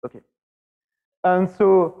 Okay. And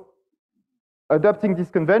so adopting these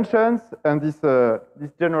conventions and this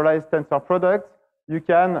generalized tensor product, you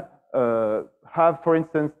can have, for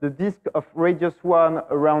instance, the disk of radius 1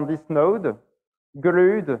 around this node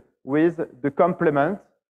glued with the complement,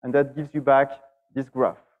 and that gives you back this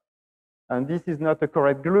graph. And this is not a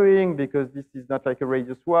correct gluing because this is not like a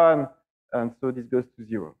radius 1, and so this goes to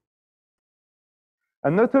 0.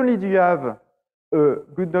 And not only do you have a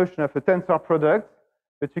good notion of a tensor product,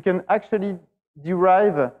 but you can actually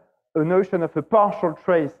derive a notion of a partial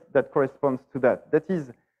trace that corresponds to that. That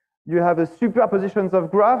is, you have a superpositions of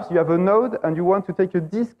graphs, you have a node, and you want to take a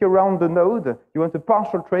disk around the node. You want a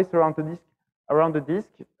partial trace around the disk,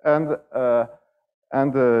 and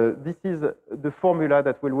this is the formula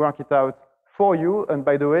that will work it out for you. And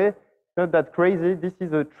by the way, it's not that crazy. This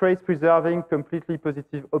is a trace-preserving, completely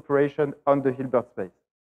positive operation on the Hilbert space.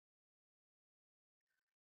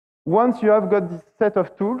 Once you have got this set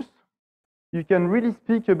of tools, you can really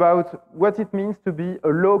speak about what it means to be a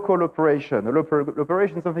local operation. A local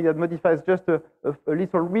operation is something that modifies just a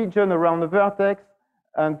little region around the vertex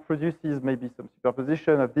and produces maybe some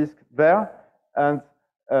superposition of disks there. And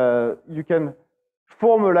you can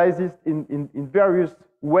formalize this in various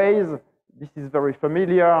ways. This is very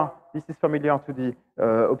familiar. This is familiar to the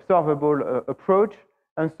observable approach.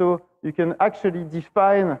 And so you can actually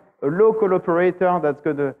define a local operator that's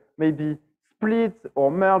going to maybe split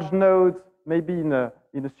or merge nodes, maybe in a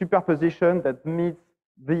superposition that meets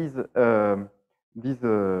these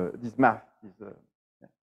math.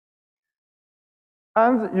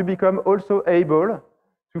 And you become also able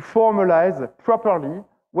to formalize properly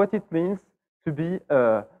what it means to be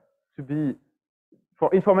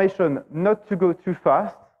for information not to go too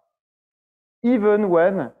fast, even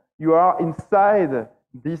when you are inside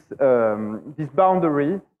this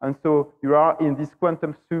boundary, and so you are in this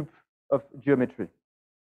quantum soup of geometry.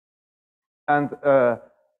 And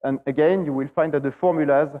again, you will find that the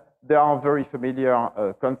formulas, they are very familiar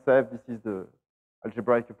concept. This is the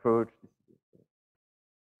algebraic approach.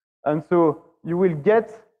 And so you will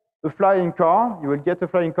get a flying car. You will get a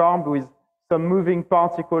flying car with some moving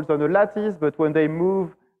particles on a lattice, but when they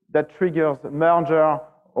move, that triggers merger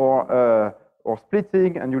or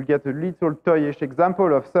splitting, and you'll get a little toyish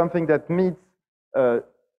example of something that meets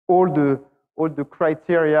all the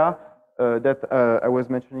criteria that I was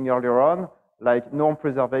mentioning earlier on, like norm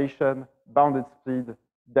preservation, bounded speed,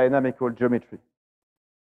 dynamical geometry.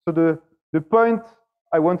 So the point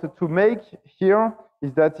I wanted to make here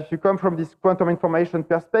is that if you come from this quantum information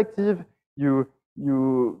perspective, you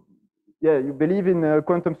believe in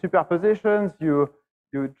quantum superpositions, you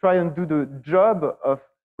try and do the job of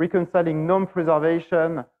reconciling norm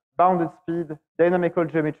preservation, bounded speed, dynamical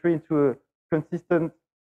geometry into a consistent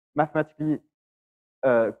mathematically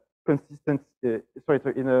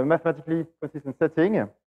in a mathematically consistent setting.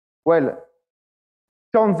 Well,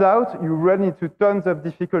 turns out you run into tons of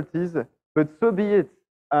difficulties, but so be it.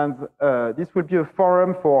 And this will be a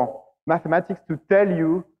forum for mathematics to tell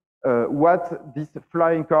you what this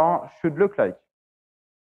flying car should look like.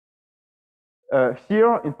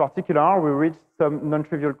 Here, in particular, we reached some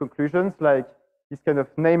non-trivial conclusions, like this kind of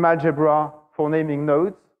name algebra for naming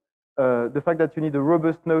nodes, the fact that you need a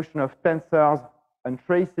robust notion of tensors and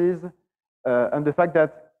traces, and the fact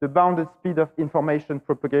that the bounded speed of information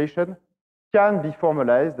propagation can be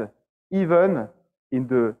formalized even in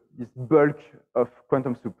this bulk of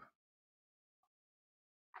quantum soup.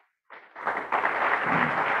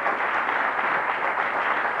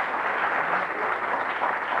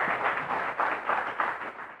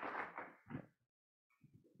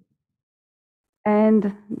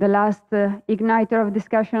 And the last igniter of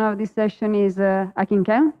discussion of this session is Achim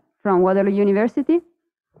Kempf from Waterloo University.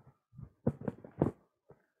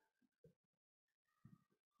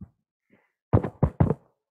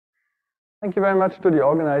 Thank you very much to the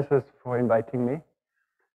organizers for inviting me.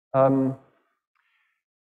 So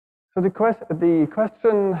the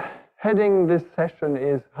question heading this session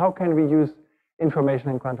is, how can we use information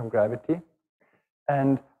in quantum gravity?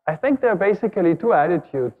 And I think there are basically two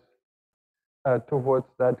attitudes towards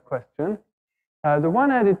that question. The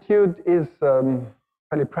one attitude is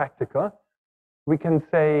fairly practical. We can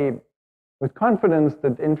say with confidence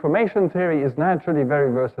that information theory is naturally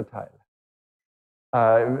very versatile.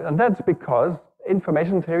 And that's because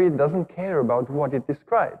information theory doesn't care about what it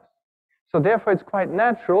describes. So therefore, it's quite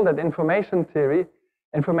natural that information theory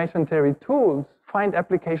tools find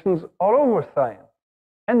applications all over science.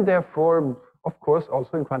 And therefore, of course,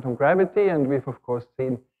 also in quantum gravity, and we've, of course,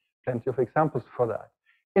 seen plenty of examples for that.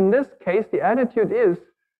 In this case, the attitude is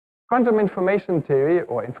quantum information theory,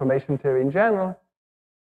 or information theory in general,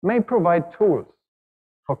 may provide tools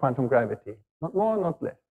for quantum gravity. Not more, not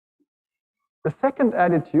less. The second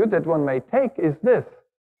attitude that one may take is this.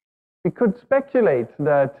 We could speculate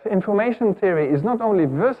that information theory is not only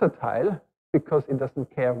versatile because it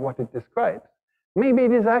doesn't care what it describes, maybe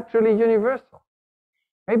it is actually universal.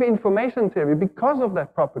 Maybe information theory, because of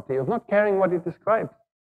that property of not caring what it describes,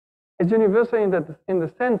 is universal in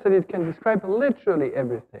the sense that it can describe literally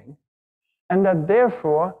everything, and that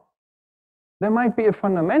therefore there might be a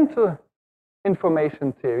fundamental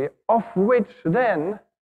information theory of which then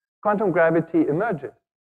quantum gravity emerges.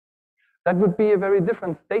 That would be a very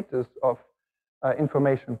different status of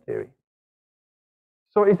information theory.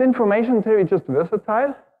 So is information theory just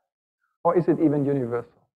versatile, or is it even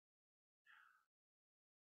universal?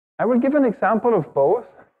 I will give an example of both.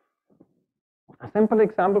 A simple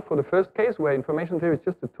example for the first case, where information theory is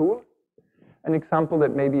just a tool. An example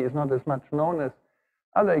that maybe is not as much known as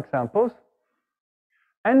other examples.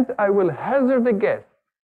 And I will hazard a guess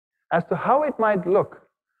as to how it might look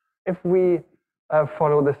if we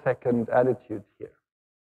follow the second attitude here.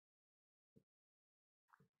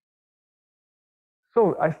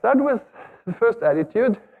 So I start with the first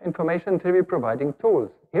attitude, information theory providing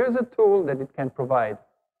tools. Here's a tool that it can provide.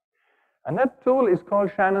 And that tool is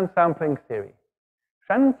called Shannon sampling theory.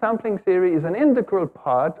 Shannon sampling theory is an integral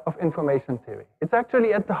part of information theory. It's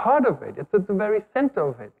actually at the heart of it. It's at the very center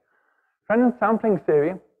of it. Shannon sampling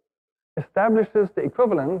theory establishes the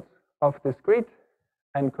equivalence of discrete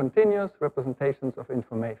and continuous representations of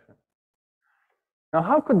information. Now,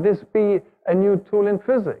 how could this be a new tool in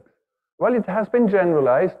physics? Well, it has been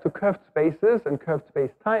generalized to curved spaces and curved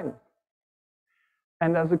spacetimes.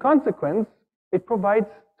 And as a consequence, it provides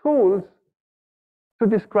tools to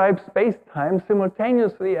describe spacetime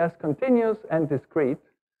simultaneously as continuous and discrete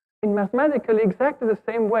in mathematically exactly the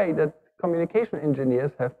same way that communication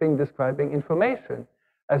engineers have been describing information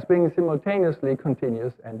as being simultaneously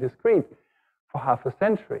continuous and discrete for half a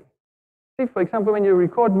century. See, for example, when you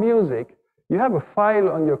record music, you have a file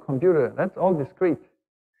on your computer. That's all discrete.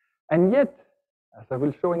 And yet, as I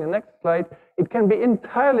will show in the next slide, it can be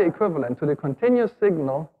entirely equivalent to the continuous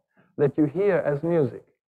signal that you hear as music.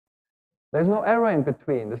 There's no error in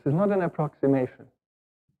between. This is not an approximation.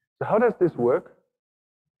 So how does this work?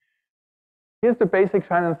 Here's the basic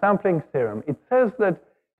Shannon sampling theorem. It says that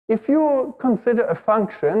if you consider a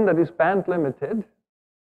function that is band limited,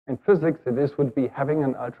 in physics this would be having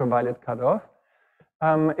an ultraviolet cutoff.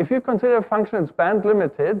 If you consider a function that's band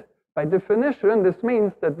limited, by definition this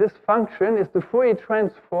means that this function is the Fourier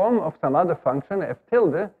transform of some other function, f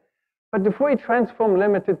tilde, but the Fourier transform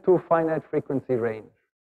limited to a finite frequency range.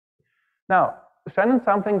 Now, the Shannon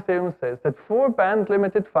sampling theorem says that for a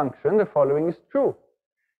band-limited function, the following is true.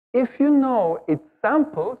 If you know its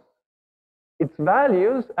samples, its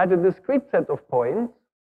values at a discrete set of points,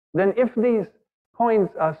 then if these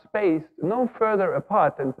points are spaced no further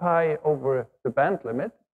apart than pi over the band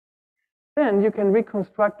limit, then you can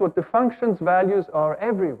reconstruct what the function's values are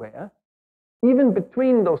everywhere, even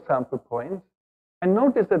between those sample points. And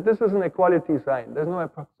notice that this is an equality sign. There's no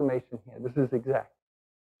approximation here. This is exact.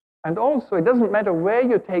 And also, it doesn't matter where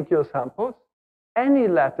you take your samples. Any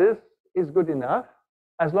lattice is good enough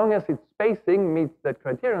as long as its spacing meets that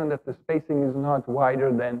criterion that the spacing is not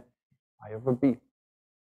wider than pi over b.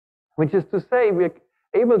 Which is to say, we're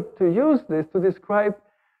able to use this to describe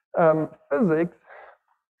physics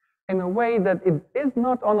in a way that it is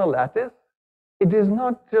not on a lattice. It is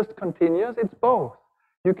not just continuous, it's both.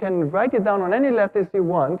 You can write it down on any lattice you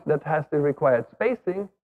want that has the required spacing,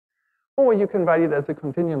 or you can write it as a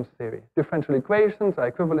continuum theory. Differential equations are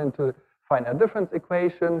equivalent to finite difference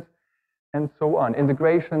equations, and so on.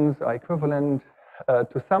 Integrations are equivalent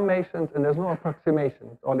to summations, and there's no approximation.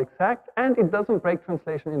 It's all exact, and it doesn't break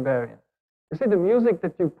translation invariance. You see, the music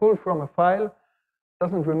that you pull from a file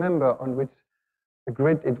doesn't remember on which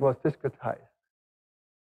grid it was discretized.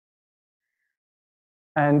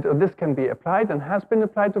 And this can be applied and has been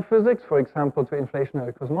applied to physics, for example, to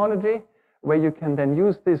inflationary cosmology, where you can then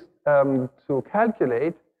use this to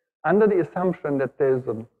calculate under the assumption that there's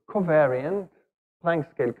a covariant Planck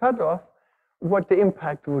scale cutoff, what the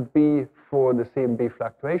impact would be for the CMB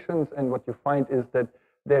fluctuations. And what you find is that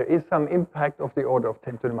there is some impact of the order of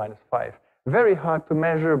 10 to the minus 5. Very hard to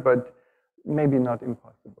measure, but maybe not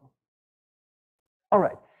impossible. All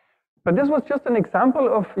right. But this was just an example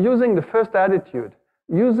of using the first attitude,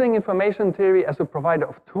 using information theory as a provider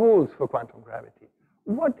of tools for quantum gravity.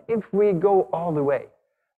 What if we go all the way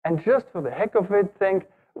and just for the heck of it think,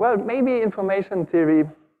 well, maybe information theory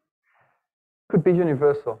could be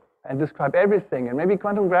universal and describe everything, and maybe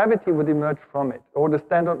quantum gravity would emerge from it, or the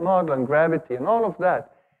standard model and gravity and all of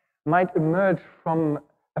that might emerge from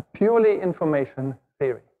a purely information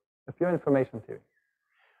theory, a pure information theory.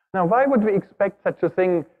 Now, why would we expect such a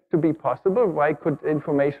thing to be possible? Why could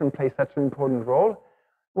information play such an important role?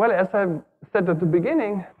 Well, as I said at the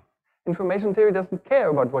beginning, information theory doesn't care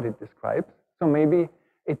about what it describes, so maybe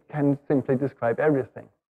it can simply describe everything.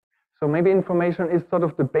 So maybe information is sort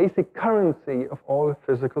of the basic currency of all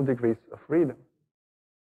physical degrees of freedom.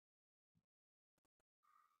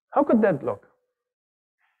 How could that look?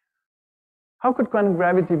 How could quantum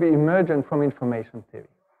gravity be emergent from information theory?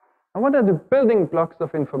 And what are the building blocks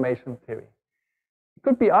of information theory? It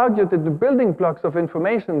could be argued that the building blocks of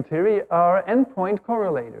information theory are endpoint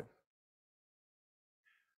correlators.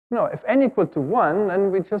 No, if n equal to 1,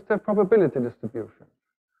 then we just have probability distribution.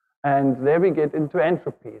 And there we get into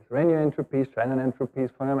entropies, Renyi entropies, Shannon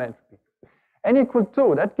entropies, Von entropies. N equal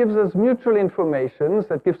 2, that gives us mutual informations,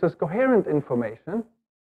 that gives us coherent information.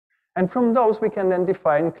 And from those, we can then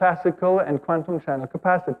define classical and quantum channel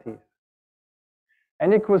capacities.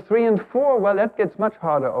 N equals 3 and 4, well, that gets much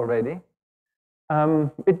harder already.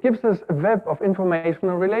 It gives us a web of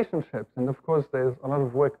informational relationships. And of course, there's a lot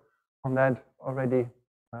of work on that already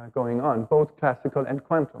going on, both classical and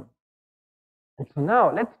quantum. And so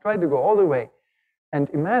now, let's try to go all the way and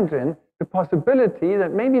imagine the possibility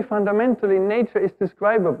that maybe fundamentally nature is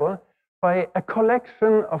describable by a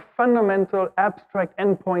collection of fundamental abstract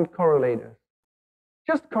endpoint correlators.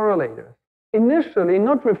 Just correlators. Initially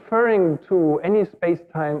not referring to any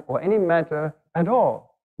space-time or any matter at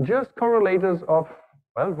all. Just correlators of,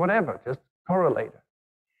 well, whatever, just correlators.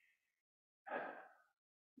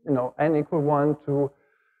 You know, n equal 1 to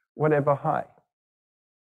whatever high.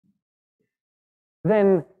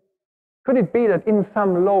 Then could it be that in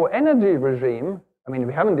some low energy regime, I mean,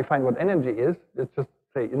 we haven't defined what energy is, let's just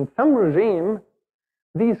say in some regime,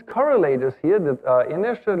 these correlators here that are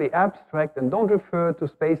initially abstract and don't refer to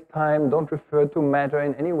space-time, don't refer to matter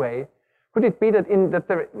in any way, could it be that,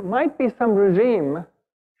 there might be some regime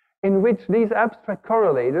in which these abstract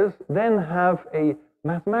correlators then have a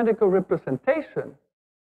mathematical representation,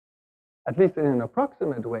 at least in an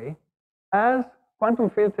approximate way, as quantum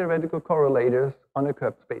field theoretical correlators on a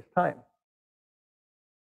curved space-time?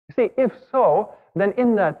 You see, if so, then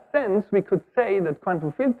in that sense, we could say that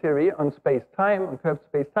quantum field theory on space-time, on curved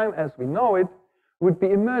space-time as we know it, would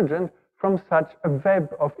be emergent from such a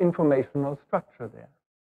web of informational structure there.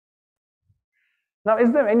 Now,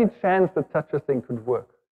 is there any chance that such a thing could work?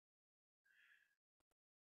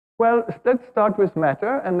 Well, let's start with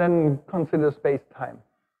matter and then consider space-time.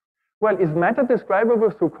 Well, is matter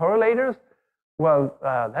describable through correlators? Well,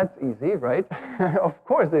 that's easy, right? Of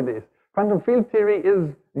course it is. Quantum field theory is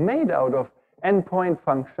made out of endpoint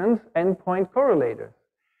functions, endpoint correlators.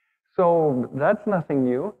 So that's nothing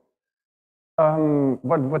new.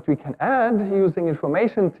 But what we can add using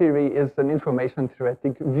information theory is an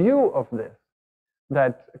information-theoretic view of this,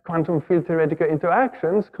 that quantum field theoretical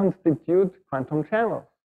interactions constitute quantum channels.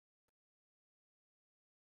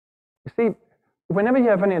 You see, whenever you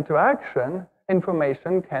have an interaction,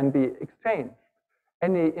 information can be exchanged.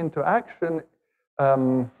 Any interaction,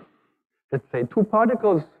 let's say two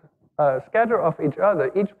particles scatter off each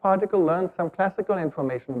other. Each particle learns some classical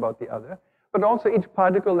information about the other, but also each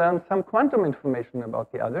particle learns some quantum information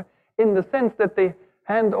about the other, in the sense that they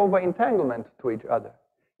hand over entanglement to each other.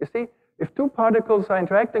 You see, if two particles are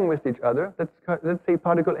interacting with each other, let's say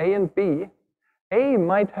particle A and B, A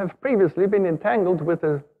might have previously been entangled with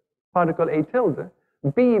a particle A tilde,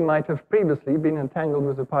 B might have previously been entangled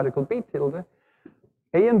with a particle B tilde.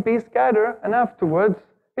 A and B scatter, and afterwards,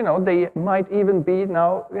 you know, they might even be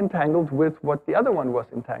now entangled with what the other one was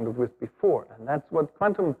entangled with before. And that's what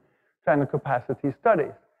quantum channel capacity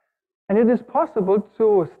studies. And it is possible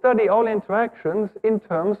to study all interactions in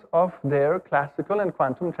terms of their classical and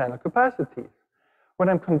quantum channel capacities. What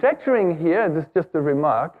I'm conjecturing here, this is just a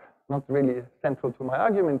remark, not really central to my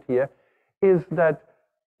argument here, is that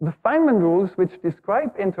the Feynman rules which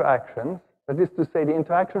describe interactions, that is to say the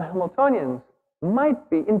interaction Hamiltonians, might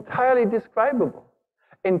be entirely describable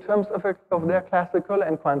in terms of their classical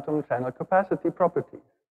and quantum channel capacity properties,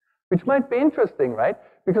 which might be interesting, right?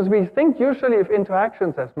 Because we think usually of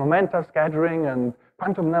interactions as momenta scattering and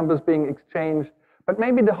quantum numbers being exchanged, but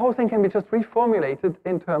maybe the whole thing can be just reformulated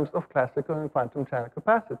in terms of classical and quantum channel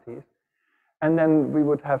capacities. And then we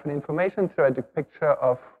would have an information theoretic picture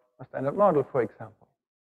of a standard model, for example.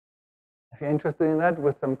 If you're interested in that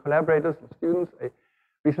with some collaborators and students, I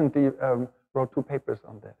recently wrote 2 papers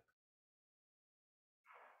on that.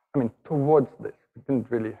 I mean, towards this. We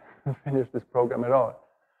didn't really finish this program at all.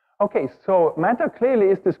 Okay, so matter clearly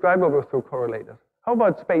is describable through correlators. How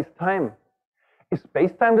about space-time? Is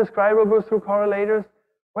space-time describable through correlators?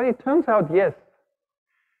 Well, it turns out yes.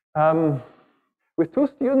 With 2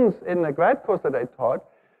 students in a grad course that I taught,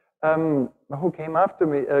 who came after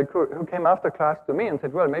me, who came after class to me and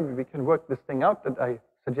said, well, maybe we can work this thing out that I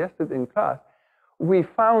suggested in class. We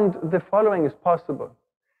found the following is possible.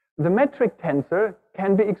 The metric tensor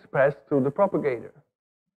can be expressed through the propagator.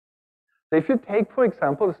 So if you take, for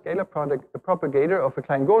example, a scalar propagator of a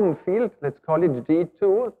Klein-Gordon field, let's call it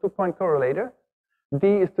G2, two-point correlator. D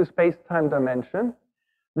is the space-time dimension.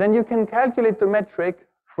 Then you can calculate the metric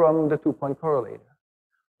from the two-point correlator.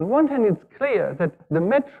 On one hand, it's clear that the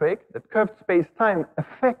metric, that curved space-time,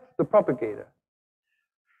 affects the propagator.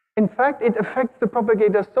 In fact, it affects the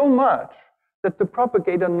propagator so much that the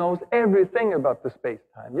propagator knows everything about the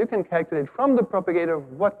space-time. You can calculate from the propagator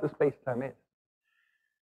what the space-time is.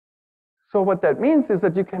 So what that means is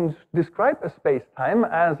that you can describe a space-time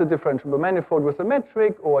as a differentiable manifold with a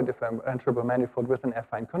metric, or a differentiable manifold with an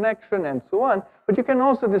affine connection, and so on. But you can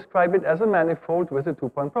also describe it as a manifold with a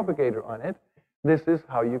two-point propagator on it. This is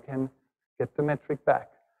how you can get the metric back.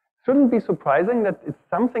 Shouldn't be surprising that it's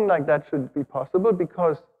something like that should be possible,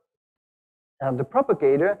 because the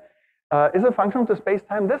propagator is a function of the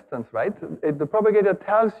space-time distance, right? The propagator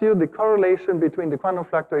tells you the correlation between the quantum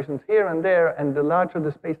fluctuations here and there, and the larger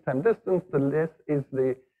the space-time distance, the less is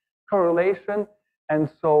the correlation. And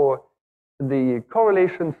so the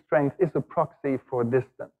correlation strength is a proxy for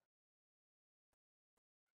distance.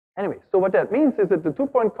 Anyway, so what that means is that the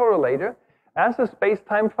two-point correlator as a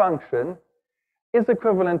space-time function is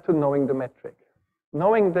equivalent to knowing the metric.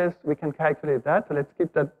 Knowing this, we can calculate that. So let's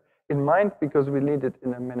keep that in mind, because we need it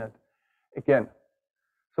in a minute again.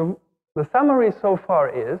 So the summary so far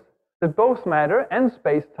is that both matter and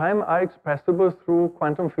space-time are expressible through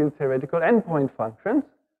quantum field theoretical endpoint functions.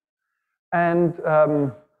 And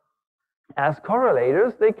as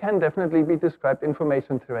correlators, they can definitely be described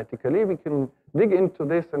information theoretically. We can dig into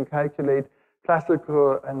this and calculate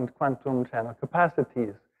classical and quantum channel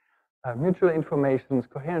capacities, mutual informations,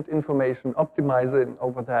 coherent information, optimizing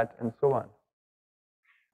over that, and so on.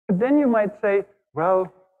 But then you might say,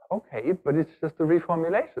 well, okay, but it's just a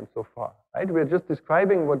reformulation so far, right? We're just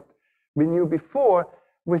describing what we knew before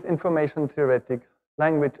with information theoretic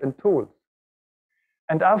language and tools.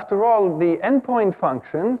 And after all, the endpoint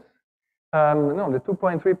functions, the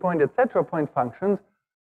 2-point, 3-point, etc. point functions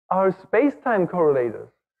are space-time correlators,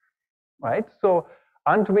 right? So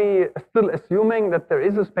aren't we still assuming that there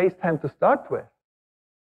is a space-time to start with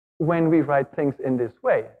when we write things in this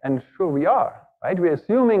way? And sure we are, right? We're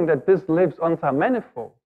assuming that this lives on some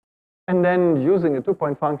manifold. And then using a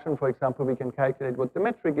 2-point function, for example, we can calculate what the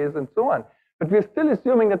metric is and so on. But we're still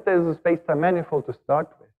assuming that there's a space-time manifold to start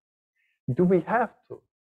with. Do we have to?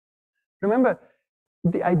 Remember,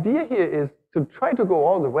 the idea here is to try to go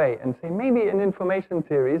all the way and say maybe an information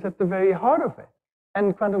theory is at the very heart of it.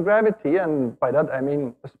 And quantum gravity, and by that I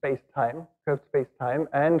mean a space-time, curved space-time,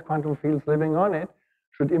 and quantum fields living on it,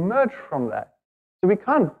 should emerge from that. So we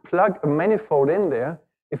can't plug a manifold in there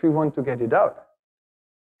if we want to get it out.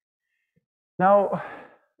 Now,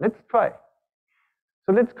 let's try.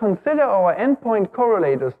 So let's consider our endpoint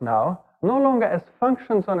correlators now, no longer as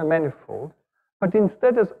functions on a manifold, but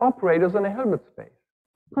instead as operators on a Hilbert space.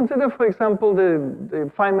 Consider, for example,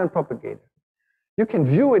 the Feynman propagator. You can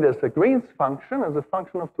view it as a Green's function, as a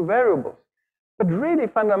function of two variables. But really,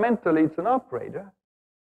 fundamentally, it's an operator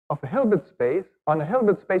of a Hilbert space on a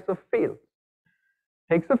Hilbert space of fields.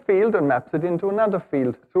 Takes a field and maps it into another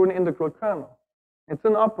field through an integral kernel. It's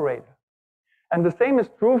an operator. And the same is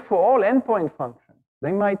true for all endpoint functions.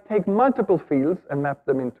 They might take multiple fields and map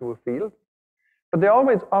them into a field, but they're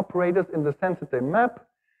always operators in the sense that they map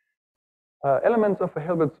elements of a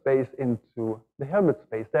Hilbert space into the Hilbert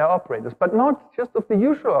space. They are operators, but not just of the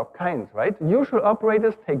usual kinds, right? Usual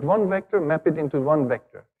operators take one vector, map it into one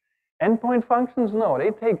vector. Endpoint functions, no,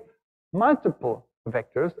 they take multiple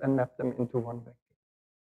vectors and map them into one vector.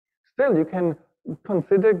 Still, you can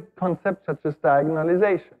consider concepts such as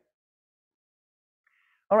diagonalization.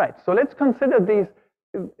 All right, so let's consider these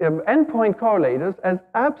endpoint correlators as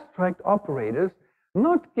abstract operators,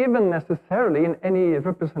 not given necessarily in any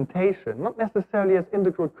representation, not necessarily as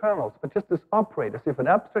integral kernels, but just as operators. You have an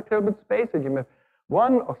abstract Hilbert space and you map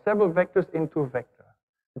one or several vectors into a vector.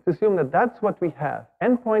 Let's assume that that's what we have.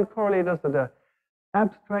 Endpoint correlators that are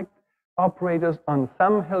abstract operators on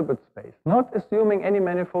some Hilbert space, not assuming any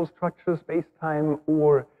manifold structure, space-time,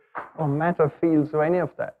 or matter fields or any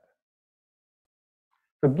of that.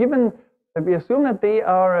 So given that we assume that they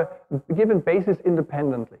are given basis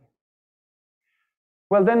independently,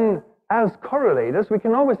 well then, as correlators, we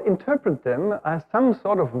can always interpret them as some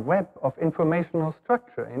sort of web of informational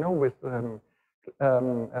structure, you know, with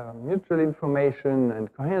mutual information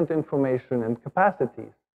and coherent information and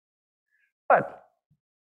capacities. But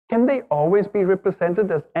can they always be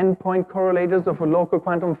represented as endpoint correlators of a local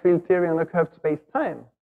quantum field theory on a curved space-time?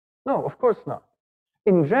 No, of course not.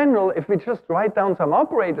 In general, if we just write down some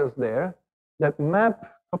operators there that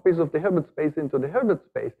map copies of the Hilbert space into the Hilbert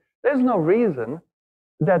space, there's no reason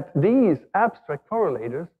that these abstract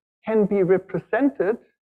correlators can be represented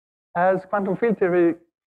as quantum field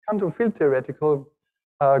theoretical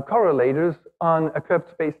correlators on a curved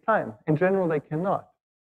space-time. In general, they cannot.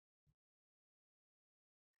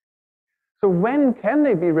 So when can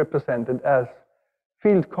they be represented as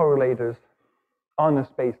field correlators on a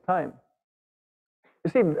space-time?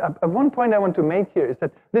 You see, one point I want to make here is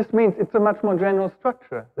that this means it's a much more general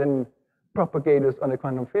structure than propagators on a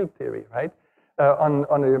quantum field theory, right?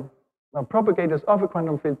 Propagators of a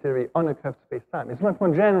quantum field theory on a curved space-time. It's much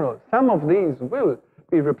more general. Some of these will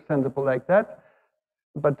be representable like that,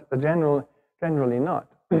 but generally not.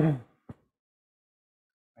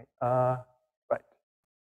 Right.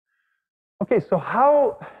 Okay, so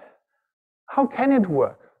how can it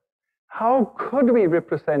work? How could we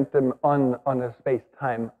represent them on a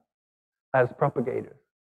space-time as propagators?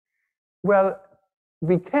 Well,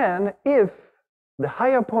 we can if the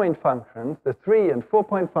higher point functions, the 3- and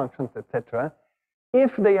 4-point functions, etc.,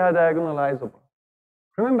 if they are diagonalizable.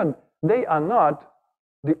 Remember, they are not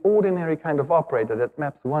the ordinary kind of operator that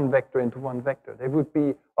maps one vector into one vector. They would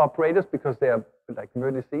be operators because they are like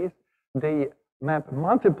vertices. They map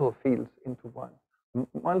multiple fields into one,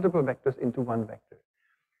 multiple vectors into one vector.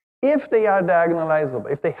 If they are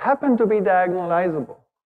diagonalizable, if they happen to be diagonalizable,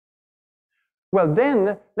 well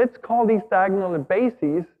then, let's call these diagonal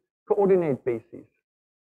bases coordinate bases.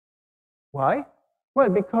 Why? Well,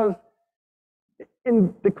 because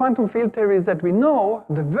in the quantum field theories that we know,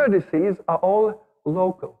 the vertices are all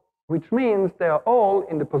local, which means they are all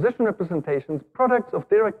in the position representations products of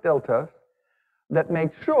Dirac deltas that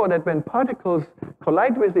make sure that when particles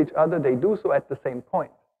collide with each other, they do so at the same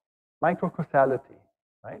point. Microcausality,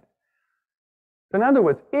 right? So in other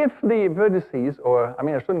words, if the vertices, or I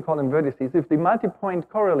mean, I shouldn't call them vertices, if the multi-point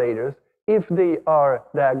correlators, if they are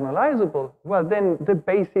diagonalizable, well, then the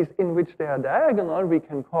bases in which they are diagonal, we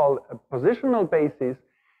can call a positional basis,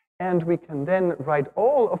 and we can then write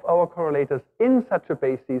all of our correlators in such a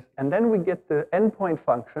basis, and then we get the endpoint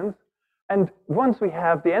functions. And once we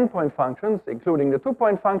have the endpoint functions, including the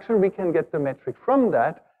 2-point function, we can get the metric from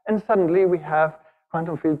that, and suddenly we have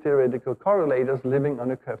quantum field theoretical correlators living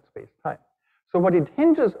on a curved space-time. So what it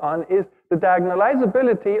hinges on is the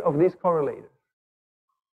diagonalizability of these correlators.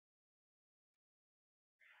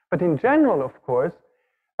 But in general, of course,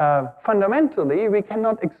 fundamentally, we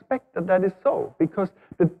cannot expect that that is so, because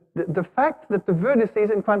the fact that the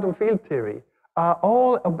vertices in quantum field theory are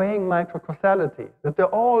all obeying microcausality, that they're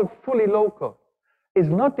all fully local, is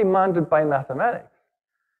not demanded by mathematics.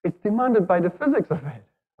 It's demanded by the physics of it,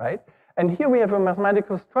 right? And here we have a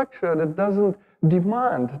mathematical structure that doesn't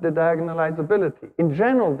demand the diagonalizability. In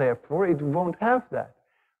general, therefore, it won't have that,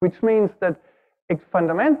 which means that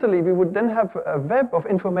fundamentally, we would then have a web of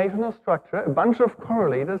informational structure, a bunch of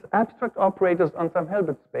correlators, abstract operators on some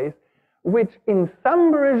Hilbert space, which in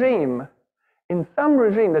some regime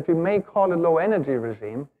that we may call a low energy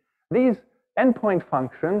regime, these endpoint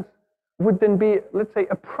functions would then be, let's say,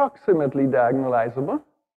 approximately diagonalizable.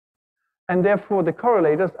 And therefore, the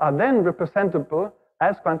correlators are then representable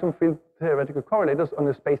as quantum field theoretical correlators on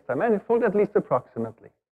a space-time manifold, at least approximately.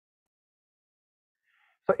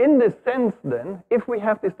 So in this sense, then, if we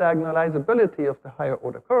have this diagonalizability of the higher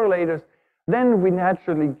order correlators, then we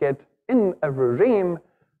naturally get in a regime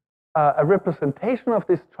a representation of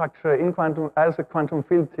this structure in as a quantum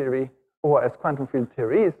field theory or as quantum field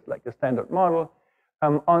theories, like a standard model,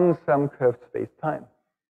 on some curved space-time.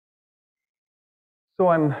 So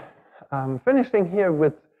I'm finishing here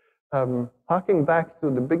with harking back to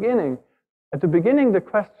the beginning. At the beginning, the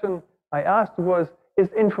question I asked was, is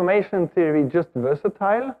information theory just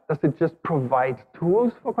versatile? Does it just provide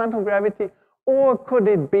tools for quantum gravity? Or could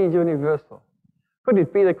it be universal? Could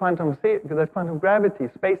it be that quantum gravity,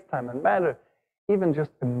 space-time, and matter even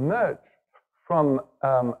just emerge from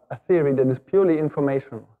a theory that is purely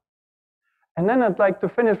informational? And then I'd like to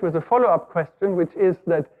finish with a follow-up question, which is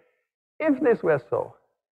that if this were so,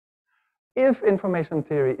 if information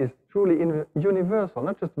theory is truly universal,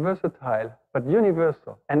 not just versatile, but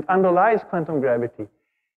universal, and underlies quantum gravity,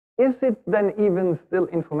 is it then even still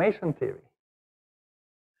information theory?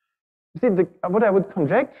 You see, what I would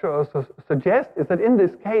conjecture or suggest is that in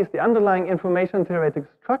this case, the underlying information theoretic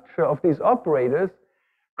structure of these operators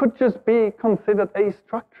could just be considered a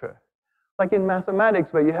structure. Like in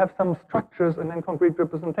mathematics, where you have some structures and then concrete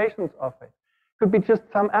representations of it. It could be just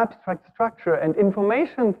some abstract structure, and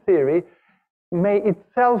information theory may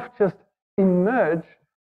itself just emerge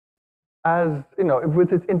as,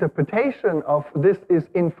 with its interpretation of this is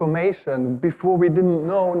information, before we didn't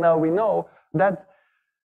know, now we know, that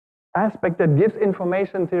aspect that gives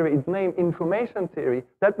information theory its name, information theory,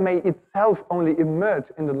 that may itself only emerge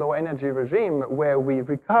in the low energy regime where we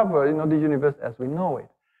recover, the universe as we know it,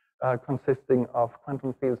 consisting of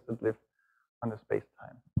quantum fields that live on a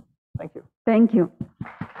space-time. Thank you. Thank you.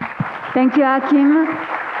 Thank you, Achim.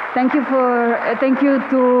 Thank you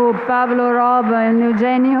to Pablo, Rob, and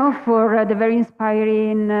Eugenio for the very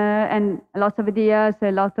inspiring and lots of ideas,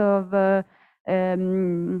 a lot of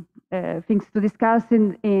things to discuss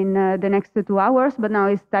in the next 2 hours. But now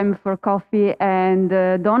it's time for coffee and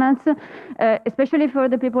donuts, especially for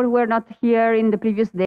the people who were not here in the previous day.